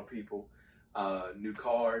checking in on people. New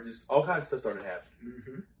car, just all kinds of stuff started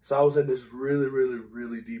happening. So I was in this really, really,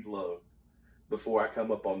 really deep low before I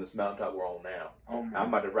come up on this mountaintop we're on now. I'm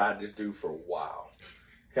about to ride this dude for a while.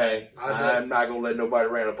 Okay? I'm not going to let nobody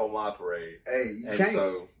ran up on my parade. Hey,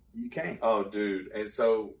 you can't. Oh, dude. And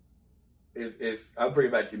so, if I'll bring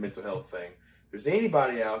it back to your mental health thing, if there's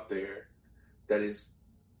anybody out there that is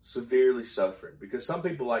severely suffering, because some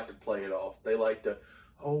people like to play it off. They like to,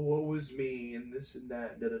 oh, what was me, and this and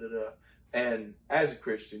that, da-da-da-da. And as a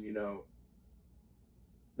Christian,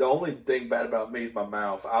 the only thing bad about me is my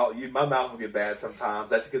mouth. My mouth will get bad sometimes.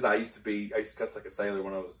 That's because I used to cuss like a sailor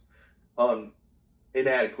when I was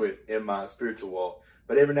inadequate in my spiritual walk.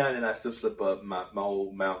 But every now and then I still slip up and my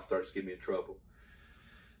whole mouth starts to get me in trouble.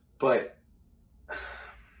 But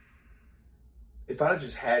if I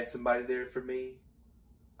just had somebody there for me,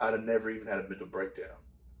 I'd have never even had a mental breakdown.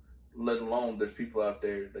 Let alone there's people out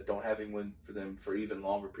there that don't have anyone for them for even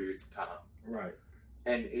longer periods of time. Right.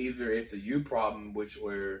 And either it's a you problem,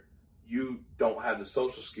 where you don't have the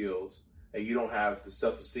social skills and you don't have the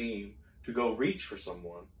self-esteem to go reach for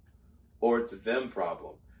someone, or it's a them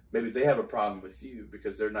problem. Maybe they have a problem with you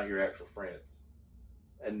because they're not your actual friends.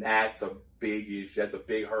 And that's a big issue. That's a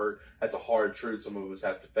big hurt. That's a hard truth some of us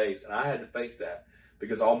have to face. And I had to face that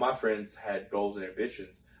because all my friends had goals and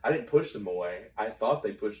ambitions. I didn't push them away. I thought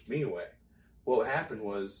they pushed me away. What happened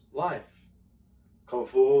was life. Come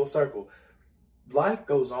full circle. Life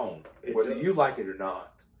goes on, whether you like it or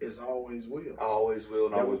not. It's always will. Always will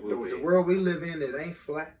and always will be. The world we live in, it ain't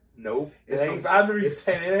flat. Nope. I remember you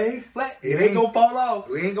saying it ain't flat. It ain't gonna fall off.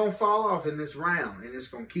 We ain't gonna fall off in this round, and it's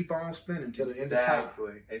gonna keep on spinning until the end of time.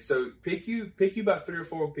 Exactly. And so pick you about 3 or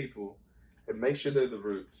 4 people, and make sure they're the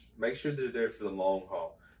roots. Make sure they're there for the long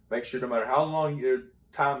haul. Make sure no matter how long your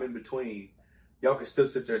time in between, y'all can still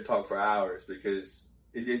sit there and talk for hours because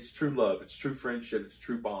it's true love, it's true friendship, it's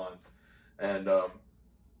true bonds. And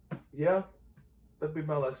yeah, that'd be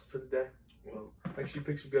my lesson for the day. Well, make sure you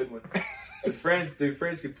pick some good ones. Because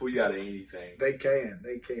friends can pull you out of anything. They can.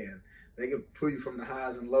 They can pull you from the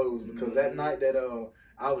highs and lows. Because that night that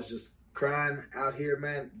I was just crying out here,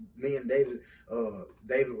 man. Me and David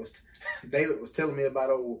was telling me about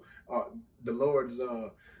the Lord's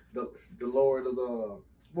the Lord of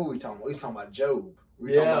what were we talking about? We was talking about Job.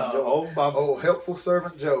 We talking about Job. Helpful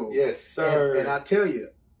servant Job. Yes, sir. And I tell you,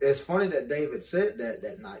 it's funny that David said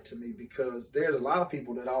that night to me because there's a lot of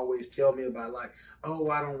people that always tell me about like, oh,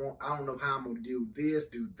 I don't know how I'm gonna do this,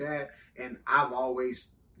 do that, and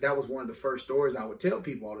that was one of the first stories I would tell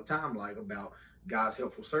people all the time, like about God's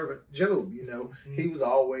helpful servant Job. You know, he was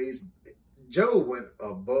always. Job went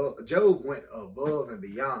above and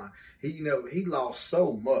beyond. He lost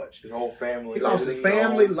so much. His whole family. He lost his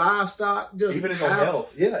family, livestock, just even his own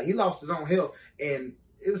health. Yeah, he lost his own health, and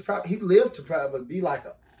it was probably he lived to probably be like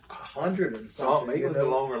 100 and something. He lived a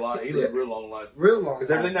longer life. He lived a real long life. Real long.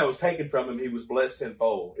 Because everything that was taken from him, he was blessed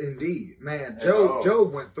tenfold. Indeed, man.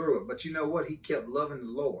 Job went through it, but you know what? He kept loving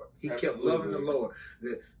the Lord. He kept loving the Lord.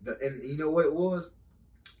 And you know what it was?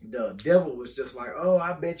 The devil was just like, oh,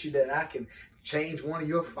 I bet you that I can change one of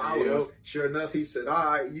your followers. Yep. Sure enough, he said, all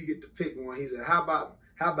right, you get to pick one. He said, how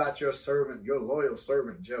about your servant, your loyal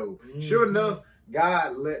servant Job? Mm-hmm. Sure enough,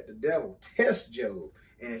 God let the devil test Job.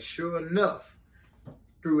 And sure enough,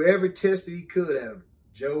 through every test that he could at him,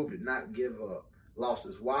 Job did not give up. Lost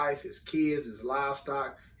his wife, his kids, his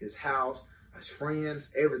livestock, his house, his friends,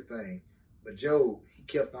 everything. But Job, he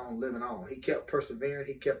kept on living on. He kept persevering.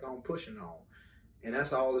 He kept on pushing on. And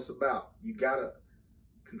that's all it's about. You got to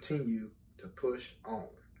continue to push on.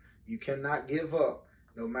 You cannot give up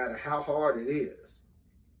no matter how hard it is.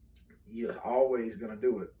 You're always going to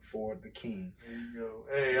do it for the King. There you go.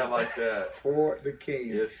 Hey, I like that. For the King.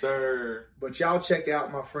 Yes, sir. But y'all check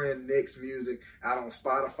out my friend Nick's music out on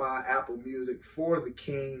Spotify, Apple Music, For the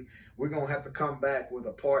King. We're going to have to come back with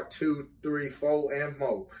a part 2, 3, 4, and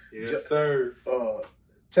more. Yes, sir.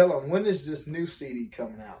 Tell them, when is this new CD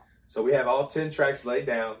coming out? So we have all 10 tracks laid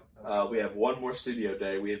down. We have one more studio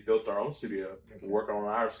day. We have built our own studio. We're working on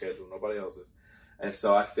our schedule. Nobody else's. And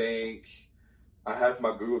so I think I have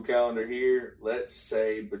my Google Calendar here. Let's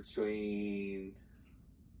say between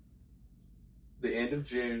the end of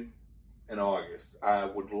June and August. I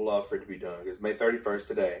would love for it to be done. It's May 31st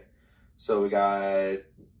today. So we got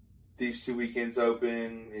these 2 weekends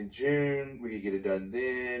open in June. We could get it done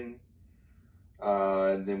then.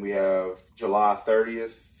 And then we have July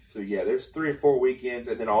 30th. So yeah, there's 3 or 4 weekends,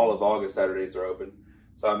 and then all of August Saturdays are open.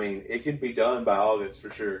 So I mean, it can be done by August for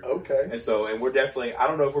sure. Okay. And we're definitely, I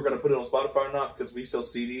don't know if we're going to put it on Spotify or not because we sell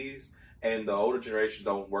CDs, and the older generation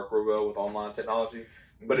don't work real well with online technology.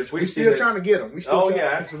 But if we're still trying to get them.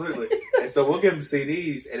 Yeah, absolutely. And so we'll give them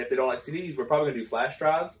CDs, and if they don't like CDs, we're probably going to do flash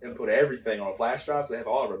drives and put everything on flash drives so they have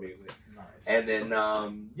all of our music. Nice. And then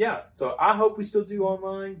so I hope we still do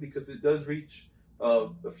online because it does reach a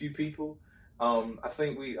few people. I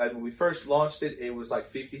think when we first launched it, it was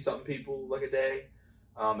like 50-something people like a day.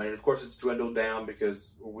 And of course it's dwindled down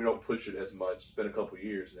because we don't push it as much. It's been a couple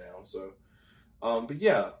years now. So, but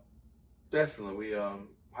yeah, definitely. We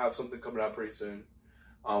have something coming out pretty soon.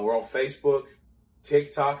 We're on Facebook.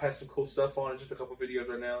 TikTok has some cool stuff on it. Just a couple videos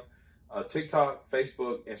right now. TikTok,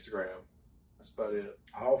 Facebook, Instagram. That's about it.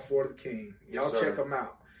 All for the King. Y'all check them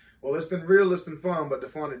out. Well, it's been real, it's been fun, but the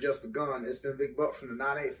fun had just begun. It's been Big Buck from the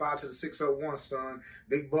 985 to the 601, son.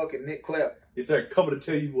 Big Buck and Nick Klepp. Yes, sir. Coming to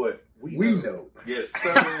tell you what we know. Yes,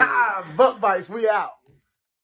 sir. Buck Bites, we out.